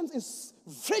Ephesians is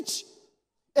rich.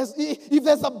 If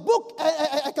there's a book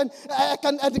I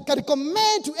can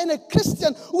recommend to any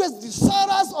Christian who is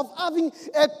desirous of having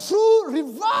a true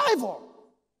revival,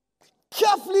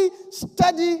 carefully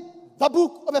study the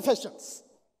book of Ephesians.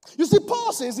 You see,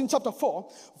 Paul says in chapter 4,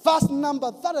 verse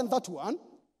number 30 and 31,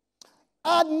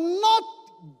 are not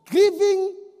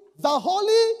grieving the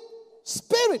Holy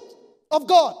Spirit of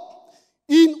God,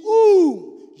 in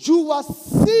whom you were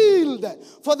sealed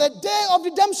for the day of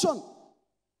redemption.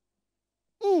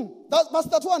 That's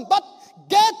that one. But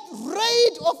get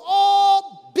rid of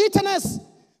all bitterness,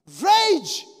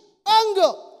 rage,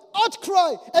 anger,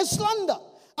 outcry, and slander,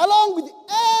 along with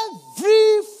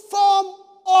every form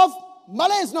of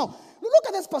malice. Now, look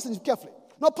at this passage carefully.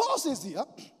 Now, Paul says here,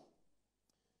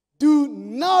 do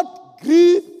not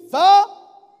grieve the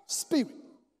Spirit.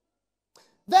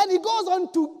 Then he goes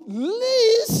on to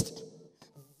list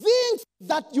things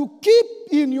that you keep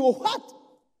in your heart.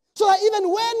 So that even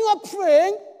when you are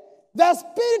praying, the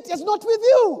Spirit is not with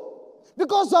you,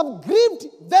 because you have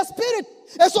grieved the Spirit.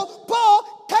 And so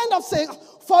Paul kind of saying,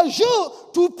 for you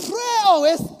to pray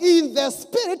always in the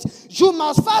Spirit, you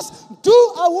must first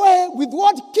do away with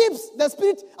what keeps the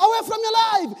Spirit away from your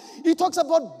life. He talks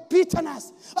about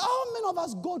bitterness. How many of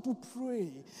us go to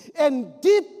pray and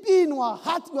deep in our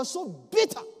heart we are so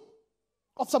bitter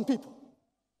of some people?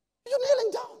 You're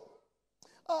kneeling down.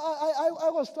 I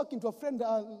was talking to a friend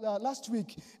last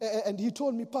week, and he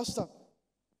told me, Pastor,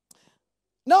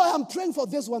 now I am praying for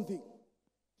this one thing.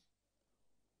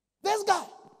 This guy,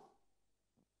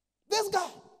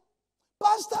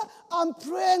 Pastor, I'm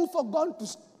praying for God to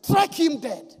strike him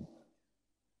dead.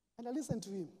 And I listened to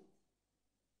him.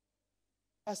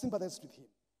 I sympathized with him.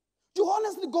 You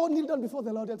honestly go kneel down before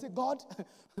the Lord and say, God,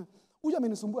 huyu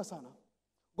amenisumbua sana.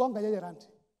 Gonga yeye randi.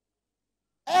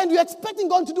 And you're expecting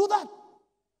God to do that.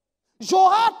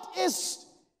 Your heart is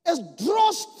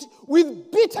dressed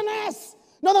with bitterness.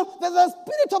 No, the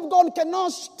Spirit of God cannot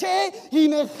stay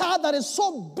in a heart that is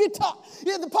so bitter.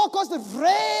 Yeah, the Paul calls it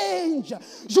rage.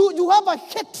 You have a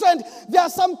hatred. There are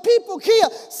some people here,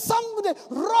 somebody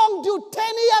wronged you 10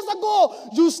 years ago.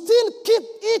 You still keep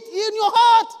it in your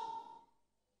heart.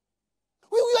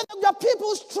 We are people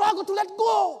who struggle to let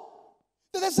go.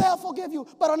 They say, I forgive you,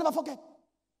 but I'll never forget.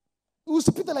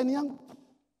 Usipite laini yangu.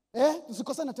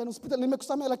 Usikosana tena, usipite,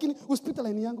 nimekusamehe lakini usipite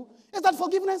laini yangu. Is that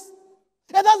forgiveness?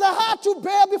 And that's a heart to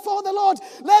bear before the Lord.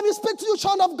 Let me speak to you,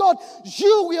 child of God.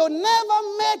 You will never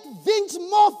make things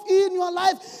move in your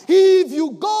life if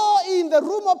you go in the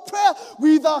room of prayer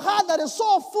with a heart that is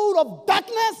so full of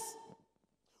darkness.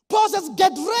 Paul says,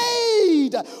 get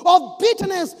rid of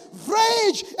bitterness,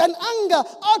 rage, and anger,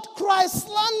 outcry,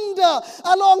 slander,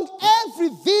 along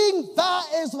everything that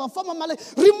is of a form of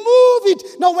malice. Remove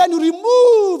it. Now, when you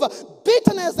remove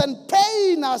bitterness and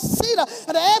pain, sin,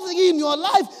 and everything in your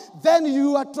life, then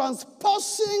you are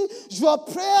transposing your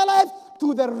prayer life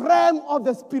to the realm of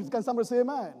the Spirit. Can somebody say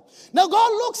amen? Now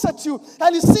God looks at you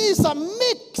and he sees a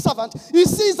meek servant. He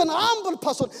sees an humble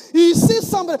person. He sees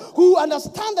somebody who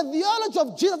understands the theology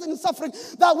of Jesus in suffering.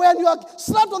 That when you are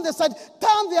slapped on the side,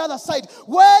 turn the other side.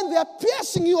 When they are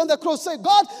piercing you on the cross, say,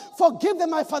 God, forgive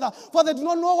them, my Father, for they do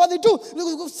not know what they do.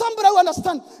 Somebody who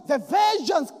understands the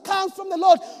vengeance comes from the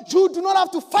Lord. You do not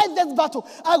have to fight this battle.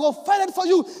 I will fight it for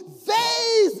you.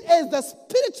 This is the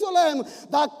spiritual realm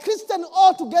that Christians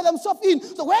ought to get themselves in.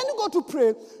 So when you go to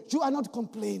pray, you are not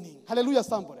complaining. Hallelujah,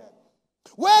 somebody.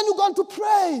 When you go to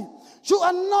pray, you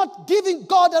are not giving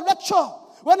God a lecture.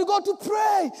 When you go to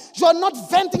pray, you are not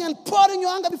venting and pouring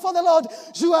your anger before the Lord.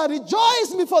 You are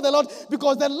rejoicing before the Lord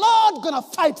because the Lord is going to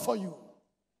fight for you.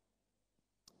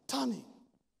 Turning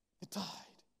the tide.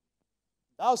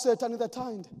 Thou say, turning the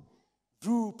tide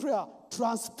through prayer.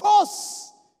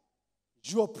 Transpose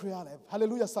your prayer life.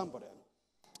 Hallelujah, somebody.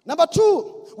 Number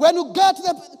 2, when you get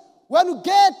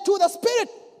to the Spirit,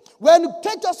 when you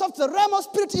take yourself to the realm of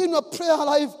Spirit in your prayer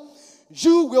life,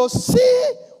 you will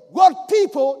see what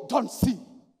people don't see.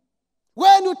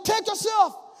 When you take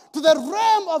yourself to the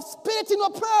realm of Spirit in your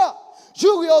prayer,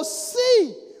 you will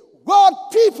see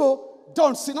what people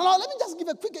don't see. Now, let me just give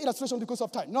a quick illustration because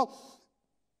of time. Now,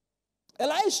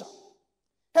 Elisha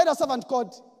had a servant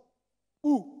called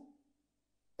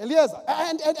Eliezer.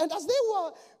 And as they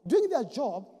were doing their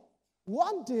job,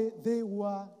 one day they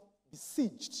were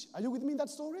besieged. Are you with me in that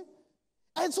story?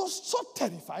 And it was so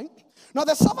terrifying. Now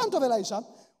the servant of Elisha,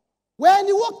 when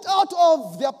he walked out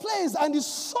of their place and he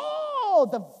saw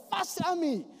the vast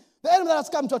army, the enemy that has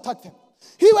come to attack them,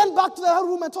 he went back to the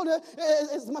room and told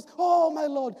his master, oh my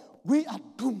Lord, we are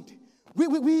doomed.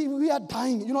 We are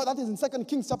dying. You know, that is in 2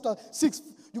 Kings chapter 6.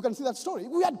 You can see that story.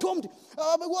 We are doomed.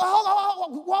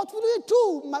 What will we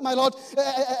do, my Lord?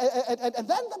 And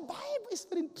then the Bible is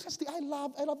very interesting. I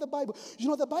love the Bible. You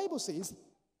know, the Bible says,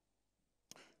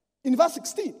 in verse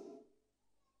 16,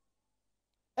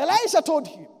 Elisha told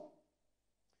him,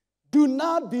 do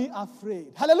not be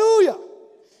afraid. Hallelujah.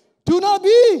 Do not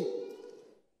be.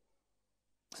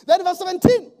 Then verse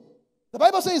 17, the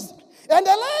Bible says, and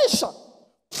Elisha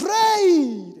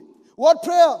prayed. What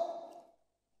prayer?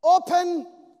 Open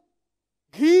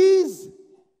his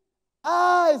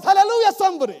eyes. Hallelujah,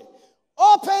 somebody.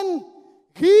 Open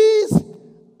his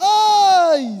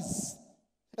eyes.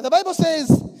 And the Bible says,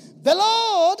 the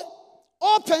Lord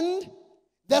opened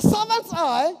the servant's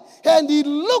eye, and he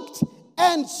looked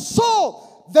and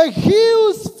saw the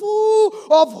hills full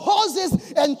of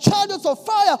horses and chariots of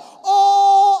fire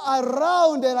all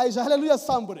around Elijah. Hallelujah,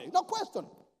 somebody. No question.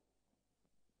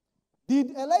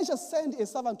 Did Elisha send a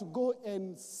servant to go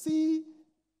and see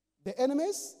the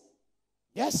enemies?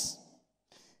 Yes.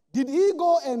 Did he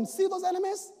go and see those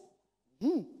enemies?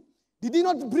 Did he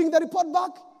not bring the report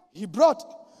back? He brought.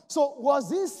 So was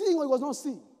he seeing or he was not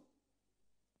seeing?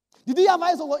 Did he have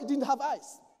eyes or he didn't have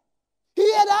eyes?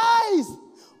 He had eyes.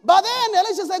 But then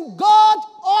Elisha said, God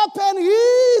opened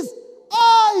his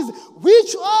eyes.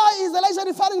 Which eye is Elisha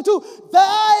referring to? The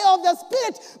eye of the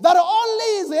Spirit that only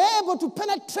is able to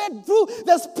penetrate through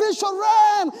the spiritual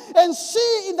realm and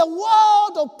see in the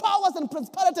world of powers and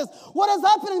principalities what is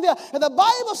happening there. And the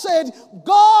Bible said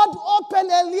God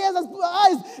opened Eliezer's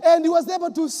eyes and he was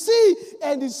able to see,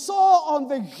 and he saw on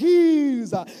the hills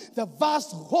the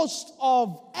vast host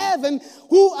of heaven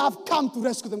who have come to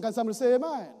rescue them. Can somebody say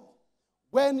amen?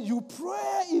 When you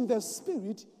pray in the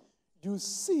Spirit, you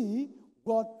see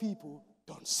what people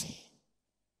don't see.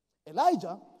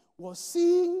 Elijah was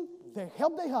seeing the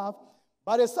help they have,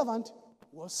 but a servant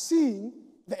was seeing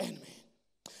the enemy.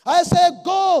 I say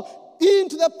go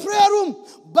into the prayer room,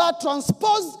 but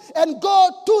transpose and go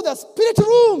to the spirit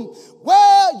room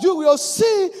where you will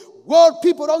see what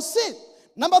people don't see.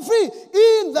 Number 3,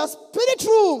 in the spirit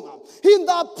room, in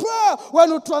the prayer, when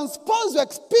you transpose your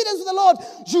experience with the Lord,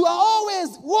 you are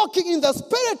always walking in the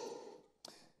spirit.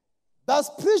 The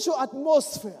spiritual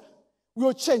atmosphere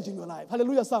will change in your life.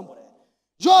 Hallelujah, somebody.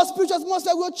 Your spiritual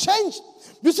atmosphere will change.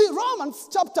 You see, Romans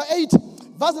chapter 8,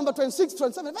 verse number 26,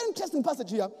 27, very interesting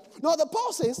passage here. Now, the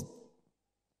Paul says,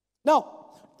 now,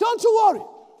 don't you worry.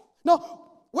 Now,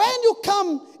 when you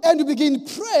come and you begin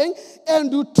praying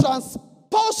and you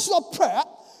transpose your prayer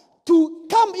to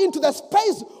come into the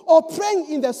space of praying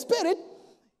in the spirit,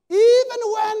 even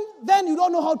when then you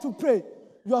don't know how to pray,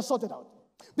 you are sorted out.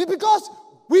 Because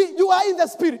you are in the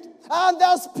spirit. And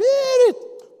the spirit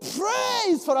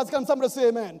prays for us. Can somebody say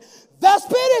amen? The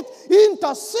spirit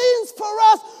intercedes for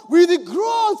us with the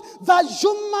groans that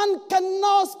human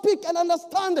cannot speak and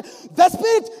understand. The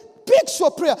spirit picks your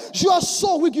prayer. You are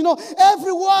so weak. You know,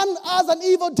 everyone has an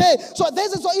evil day. So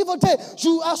this is your evil day.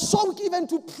 You are so weak even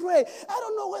to pray. I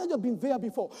don't know whether you've been there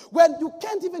before. When you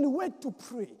can't even wait to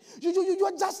pray. You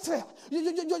are just there.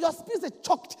 Your spirit is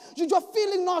choked. You are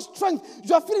feeling no strength.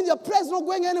 You are feeling your prayers not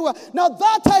going anywhere. Now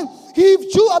that time,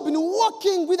 if you have been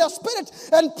walking with the spirit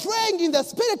and praying in the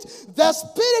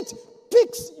spirit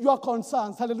picks your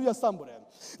concerns. Hallelujah, somebody.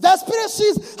 The Spirit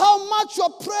sees how much your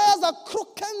prayers are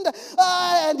crooked,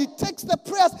 and He takes the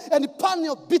prayers and He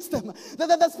beats them.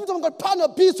 The Spirit of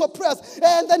God beats your prayers,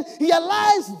 and then He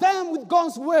aligns them with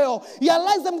God's will. He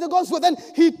aligns them with God's will. Then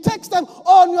He takes them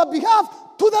on your behalf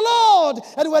to the Lord.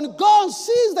 And when God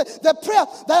sees the prayer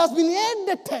that has been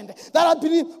entertained, that has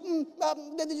been,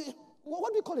 what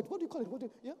do you call it? What do you call it? What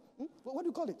do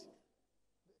you call it?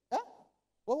 Huh?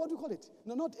 What do you call it?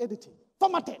 No, not editing.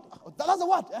 Formatted. That's the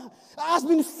word. Has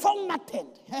been formatted.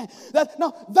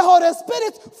 Now, the Holy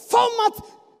Spirit formats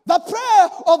the prayer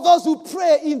of those who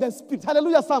pray in the Spirit.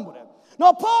 Hallelujah, somebody.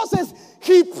 Now, Paul says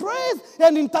he prays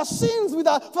and intercedes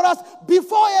for us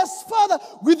before his Father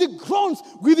with the groans,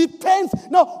 with the pains.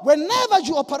 Now, whenever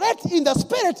you operate in the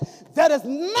Spirit, there is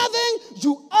nothing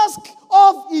you ask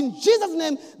of in Jesus'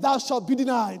 name that shall be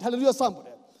denied. Hallelujah, somebody.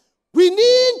 We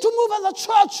need to move as a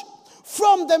church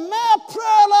from the mere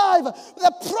prayer life,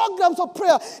 the programs of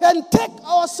prayer, and take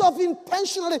ourselves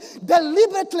intentionally,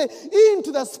 deliberately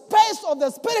into the space of the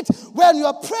Spirit. When you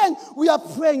are praying, we are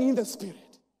praying in the Spirit.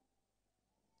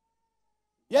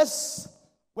 Yes,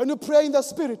 when you pray in the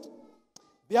Spirit,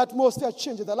 the atmosphere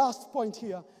changes. The last point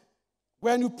here,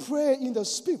 when you pray in the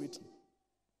Spirit,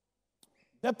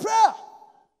 the prayer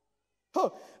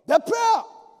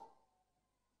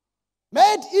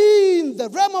made in the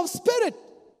realm of Spirit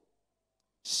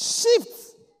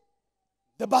shifts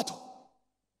the battle.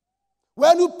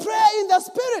 When you pray in the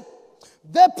Spirit,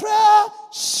 the prayer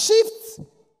shifts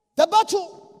the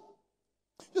battle.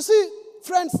 You see,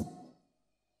 friends,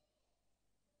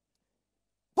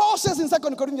 Paul says in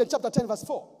 2 Corinthians chapter 10, verse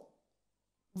 4,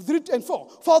 3 and 4,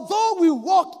 for though we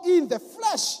walk in the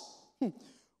flesh,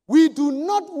 we do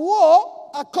not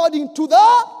war according to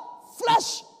the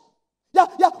flesh. We are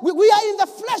in the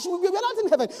flesh. We are not in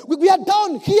heaven. We are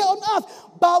down here on earth.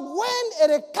 But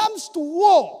when it comes to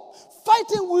war,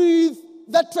 fighting with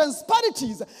the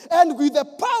principalities and with the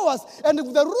powers and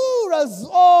with the rulers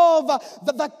of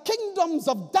the kingdoms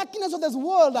of darkness of this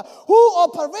world who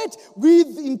operate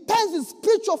with intense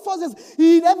spiritual forces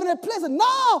in every place.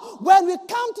 Now, when we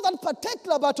come to that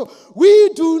particular battle,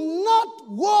 we do not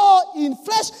war in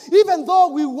flesh, even though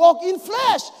we walk in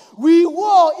flesh. We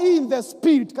war in the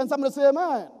Spirit. Can somebody say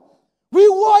amen? We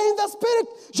war in the Spirit.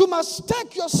 You must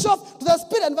take yourself to the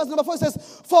Spirit. And verse number 4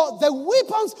 says, for the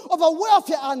weapons of our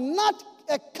warfare are not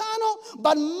carnal,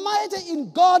 but mighty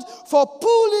in God for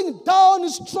pulling down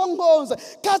strongholds,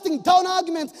 casting down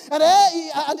arguments, and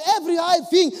every high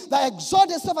thing that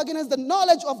exalts itself against the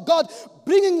knowledge of God,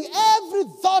 bringing every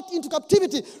thought into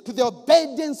captivity to the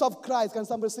obedience of Christ. Can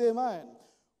somebody say amen?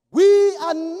 We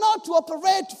are not to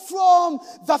operate from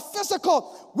the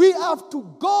physical. We have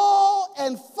to go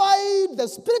and find the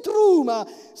spirit room,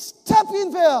 step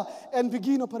in there, and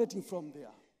begin operating from there.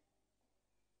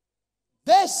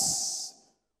 This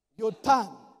you turn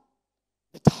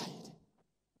the tide.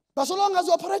 But so long as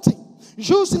you're operating,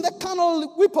 using the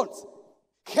carnal weapons,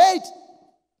 hate,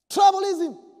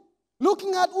 tribalism,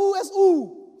 looking at who is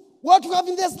who, what you have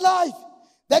in this life,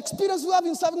 the experience you have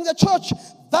in serving the church,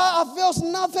 that avails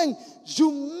nothing.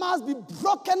 You must be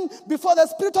broken before the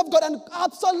Spirit of God and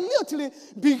absolutely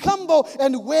be humble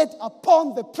and wait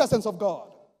upon the presence of God.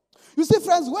 You see,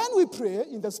 friends, when we pray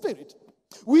in the Spirit,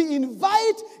 we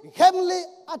invite heavenly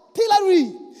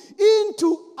artillery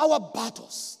into our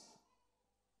battles.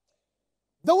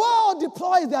 The world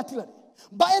deploys the artillery.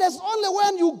 But it is only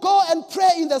when you go and pray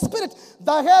in the Spirit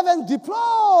that heaven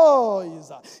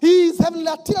deploys. His heavenly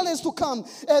artillery is to come.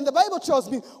 And the Bible tells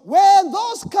me, when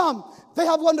those come, they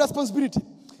have one responsibility.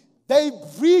 They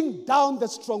bring down the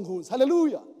strongholds.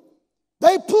 Hallelujah.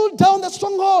 They pull down the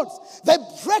strongholds. They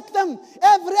break them.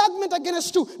 Every argument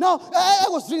against you. Now, I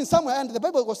was reading somewhere and the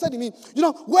Bible was telling me,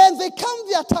 when they come,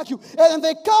 they attack you. And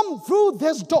they come through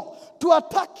this door to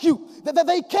attack you. They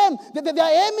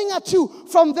are aiming at you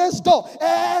from this door.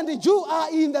 And you are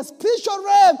in the spiritual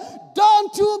realm.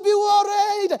 Don't you be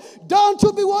worried. Don't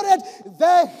you be worried.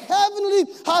 The heavenly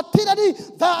artillery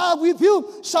that are with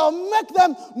you shall make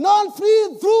them not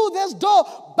flee through this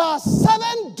door, but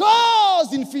 7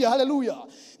 doors in fear. Hallelujah.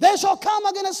 They shall come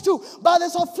against you, but they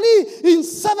shall flee in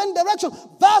 7 directions.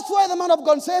 That's why the man of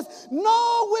God says,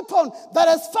 no weapon that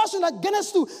is fashioned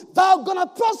against you, thou gonna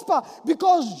prosper,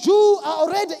 because you are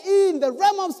already in the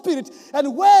realm of spirit.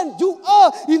 And when you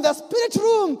are in the spirit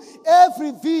room,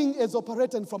 everything is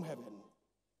operating from heaven.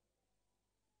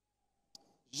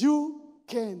 You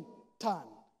can turn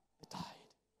the tide.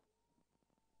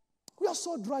 We are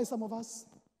so dry, some of us.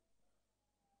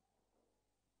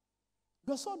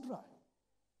 We are so dry.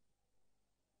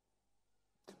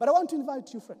 But I want to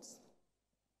invite you, friends,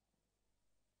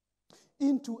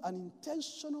 into an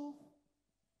intentional,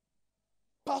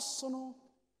 personal,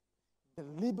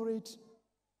 deliberate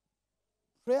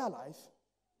prayer life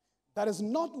that is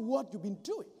not what you've been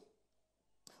doing,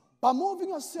 but moving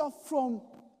yourself from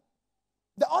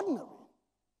the ordinary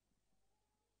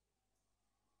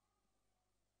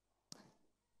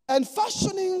and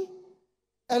fashioning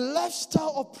a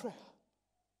lifestyle of prayer.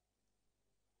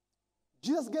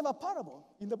 Jesus gave a parable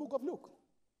in the book of Luke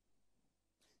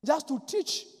just to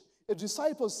teach the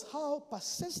disciples how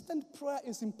persistent prayer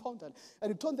is important.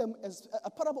 And he told them as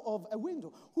a parable of a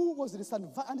widow who was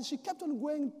disadvantaged. And she kept on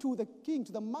going to the king,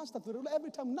 to the master, to the ruler, every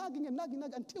time nagging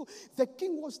until the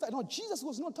king was tired. No, Jesus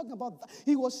was not talking about that.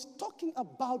 He was talking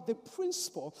about the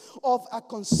principle of a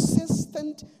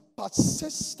consistent,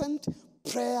 persistent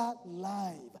prayer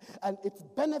life and its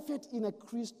benefit in a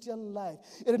Christian life.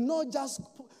 It is not just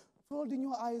folding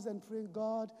your eyes and praying,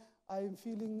 God,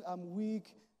 I'm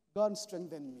weak, God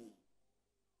strengthen me.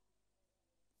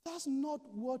 That's not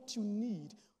what you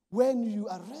need when you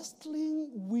are wrestling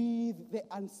with the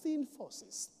unseen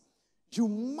forces. You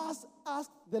must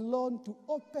ask the Lord to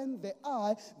open the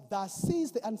eye that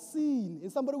sees the unseen.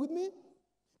 Is somebody with me?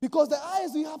 Because the eyes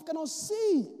we have cannot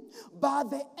see, but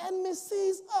the enemy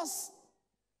sees us.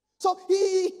 So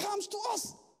he comes to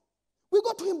us. We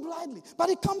go to him blindly, but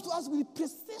he comes to us with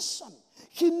precision.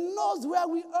 He knows where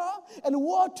we are and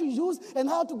what to use and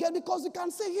how to get, because we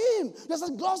can't see him. We're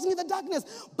just glossing in the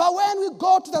darkness. But when we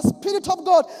go to the Spirit of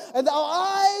God and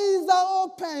our eyes are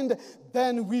opened,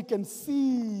 then we can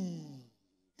see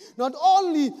not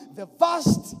only the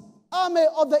vast army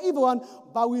of the evil one,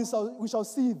 but we shall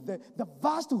see the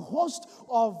vast host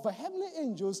of heavenly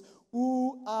angels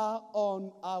who are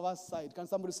on our side. Can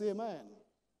somebody say amen?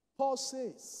 Paul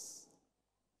says,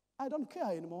 I don't care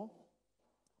anymore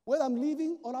whether I'm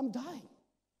living or I'm dying.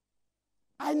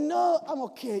 I know I'm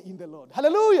okay in the Lord.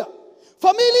 Hallelujah.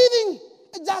 For me, living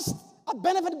is just a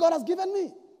benefit God has given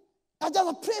me. It's just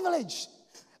a privilege.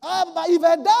 But if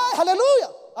I die,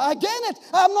 hallelujah, I gain it.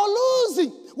 I'm not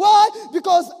losing. Why?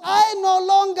 Because I no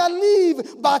longer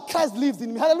live, but Christ lives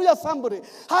in me. Hallelujah, somebody.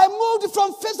 I moved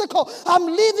from physical. I'm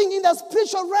living in the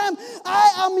spiritual realm.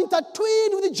 I am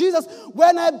intertwined with Jesus.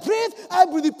 When I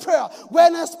breathe prayer.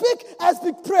 When I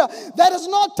speak prayer. There is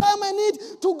no time I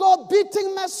need to go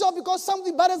beating myself because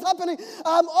something bad is happening.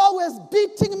 I'm always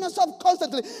beating myself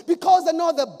constantly because I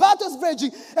know the battle is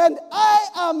raging. And I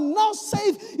am not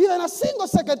safe even a single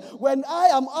second when I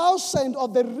am outside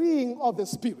of the ring of the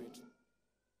Spirit.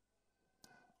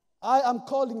 I am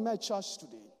calling my church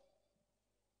today.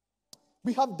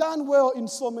 We have done well in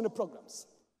so many programs.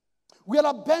 We are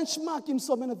a benchmark in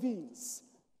so many things.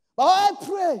 But I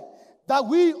pray that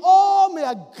we all may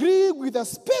agree with the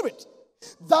Spirit,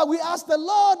 that we ask the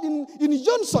Lord in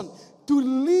unison to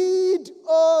lead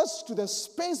us to the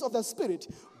space of the Spirit.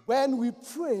 When we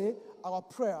pray, our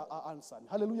prayer are answered.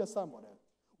 Hallelujah, somebody.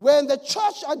 When the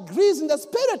church agrees in the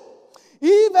Spirit,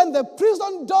 even the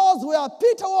prison doors where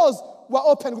Peter was were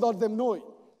open without them knowing.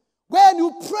 When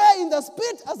you pray in the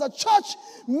Spirit as a church,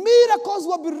 miracles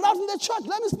will be wrought in the church.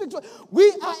 Let me speak to you.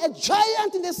 We are a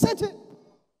giant in the city.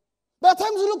 But at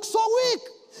times we look so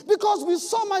weak because we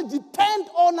so much depend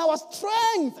on our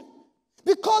strength.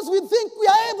 Because we think we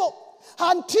are able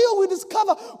until we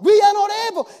discover we are not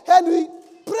able. And we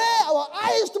pray our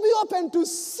eyes to be open to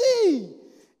see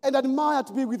and admire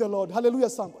to be with the Lord. Hallelujah,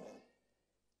 somebody.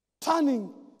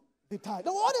 Turning the tithe.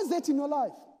 Now, what is it in your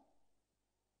life?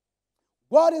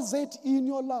 What is it in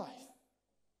your life?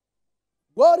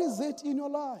 What is it in your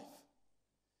life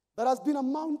that has been a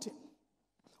mountain?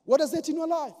 What is it in your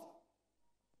life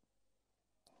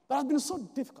that has been so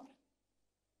difficult?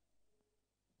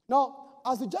 Now,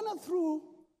 as we journey through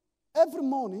every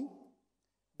morning,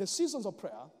 the seasons of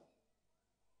prayer,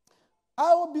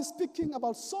 I will be speaking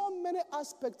about so many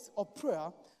aspects of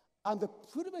prayer and the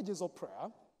privileges of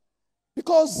prayer,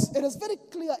 because it is very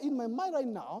clear in my mind right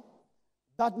now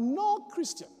that no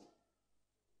Christian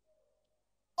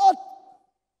ought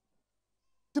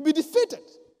to be defeated.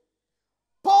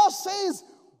 Paul says,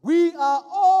 we are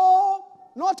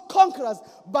all not conquerors,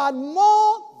 but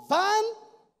more than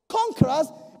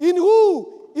conquerors in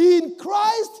who? In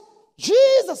Christ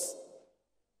Jesus.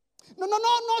 No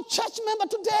church member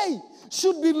today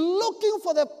should be looking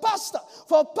for a pastor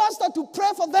to pray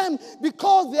for them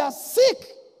because they are sick.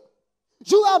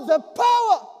 You have the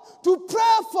power to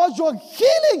pray for your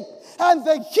healing, and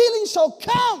the healing shall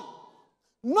come.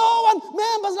 No one,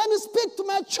 members, let me speak to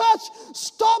my church.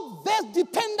 Stop this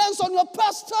dependence on your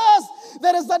pastors.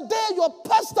 There is a day your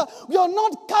pastor will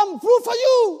not come through for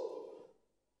you.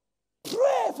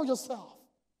 Pray for yourself.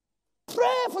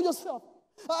 Pray for yourself.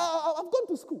 I've gone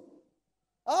to school.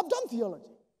 I've done theology.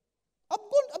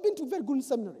 I've been to very good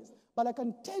seminaries. But I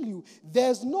can tell you,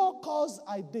 there's no course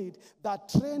I did that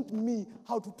trained me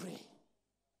how to pray.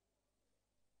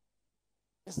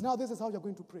 It's now this is how you're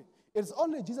going to pray. It's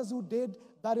only Jesus who did.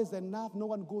 That is enough. No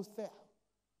one goes there.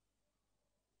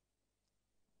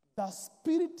 The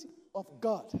Spirit of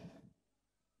God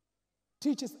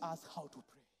teaches us how to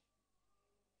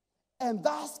pray. And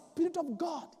that Spirit of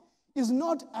God is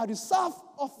not a reserve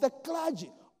of the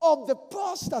clergy, of the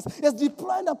pastors. It's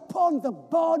deployed upon the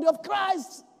body of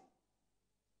Christ.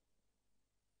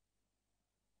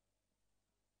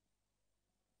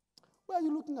 Why are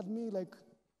you looking at me like,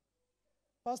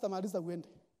 Pastor Marisa Wende?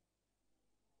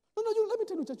 No, let me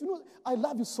tell you, church, I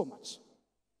love you so much.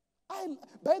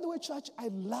 By the way, church, I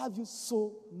love you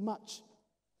so much.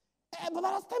 But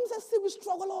at times I see we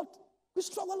struggle a lot. We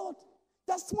struggle a lot.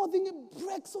 That small thing, it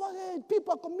breaks our head.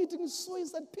 People are committing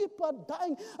suicide. People are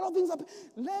dying. A lot of things happen.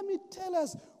 Let me tell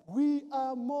us, we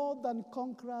are more than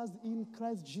conquerors in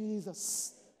Christ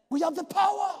Jesus. We have the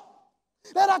power.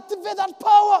 They activate that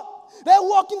power. They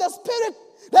walk in the Spirit.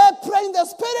 They pray in the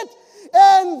Spirit.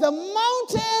 And the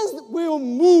mountains will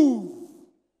move.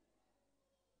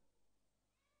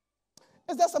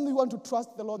 Is there something you want to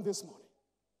trust the Lord this morning?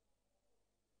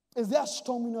 Is there a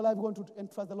storm in your life you want to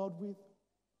entrust the Lord with?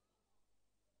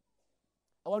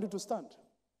 I want you to stand.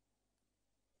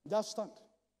 Just stand.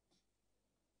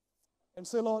 And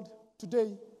say, Lord,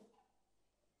 today,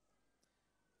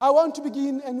 I want to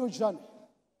begin a new journey.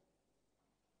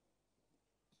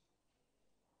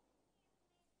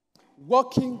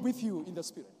 Walking with you in the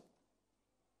Spirit.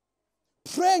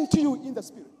 Praying to you in the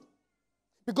Spirit.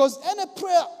 Because any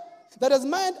prayer that is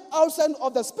meant outside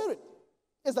of the Spirit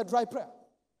is a dry prayer.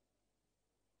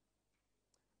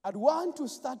 I'd want to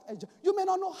start a journey. You may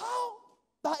not know how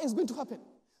that is going to happen,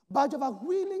 but you have a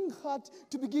willing heart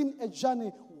to begin a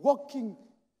journey walking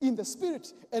in the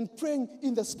Spirit and praying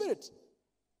in the Spirit.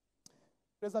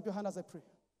 Raise up your hand as I pray.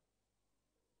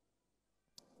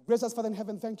 Gracious Father in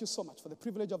heaven, thank you so much for the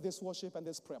privilege of this worship and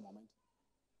this prayer moment.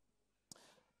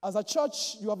 As a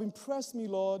church, you have impressed me,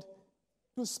 Lord,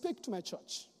 to speak to my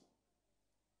church.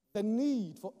 The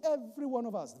need for every one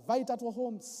of us, right at our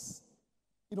homes,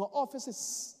 in our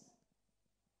offices,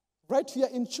 right here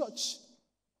in church,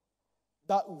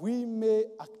 that we may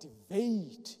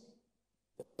activate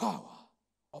the power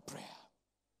of prayer.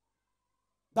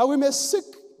 That we may seek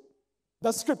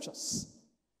the scriptures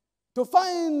to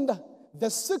find the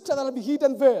secret that will be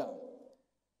hidden there.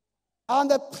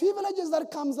 And the privileges that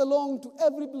comes along to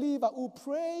every believer who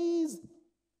prays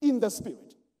in the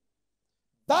Spirit.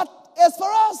 That is for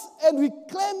us, and we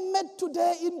claim it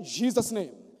today in Jesus'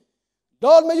 name.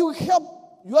 Lord, may you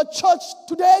help your church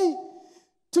today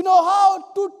to know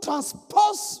how to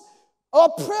transpose our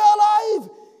prayer life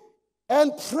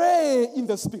and pray in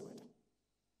the Spirit.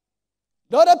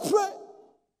 Lord, I pray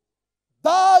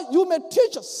that you may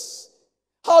teach us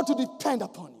how to depend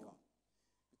upon you.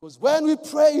 Because when we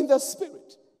pray in the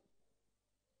Spirit,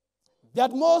 the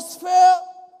atmosphere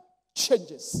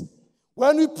changes.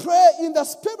 When we pray in the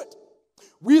Spirit,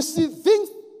 we see things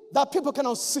that people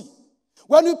cannot see.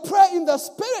 When we pray in the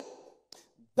Spirit,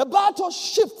 the battle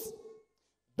shifts.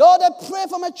 Lord, I pray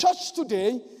for my church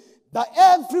today that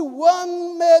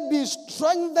everyone may be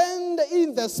strengthened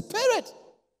in the Spirit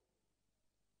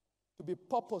to be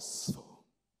purposeful.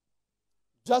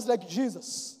 Just like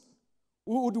Jesus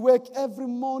who would wake every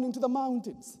morning to the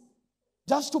mountains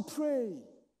just to pray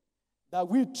that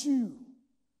we too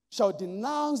shall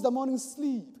denounce the morning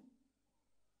sleep,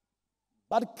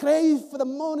 but crave for the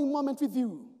morning moment with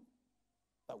you,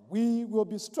 that we will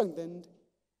be strengthened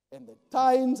and the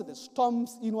times and the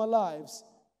storms in our lives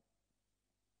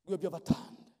will be overturned.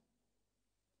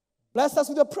 Bless us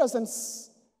with your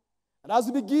presence. And as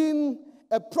we begin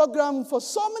a program for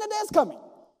so many days coming,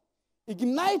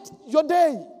 ignite your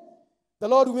day. The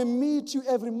Lord will meet you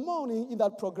every morning in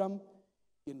that program.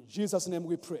 In Jesus' name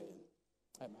we pray.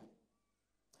 Amen.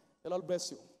 The Lord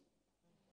bless you.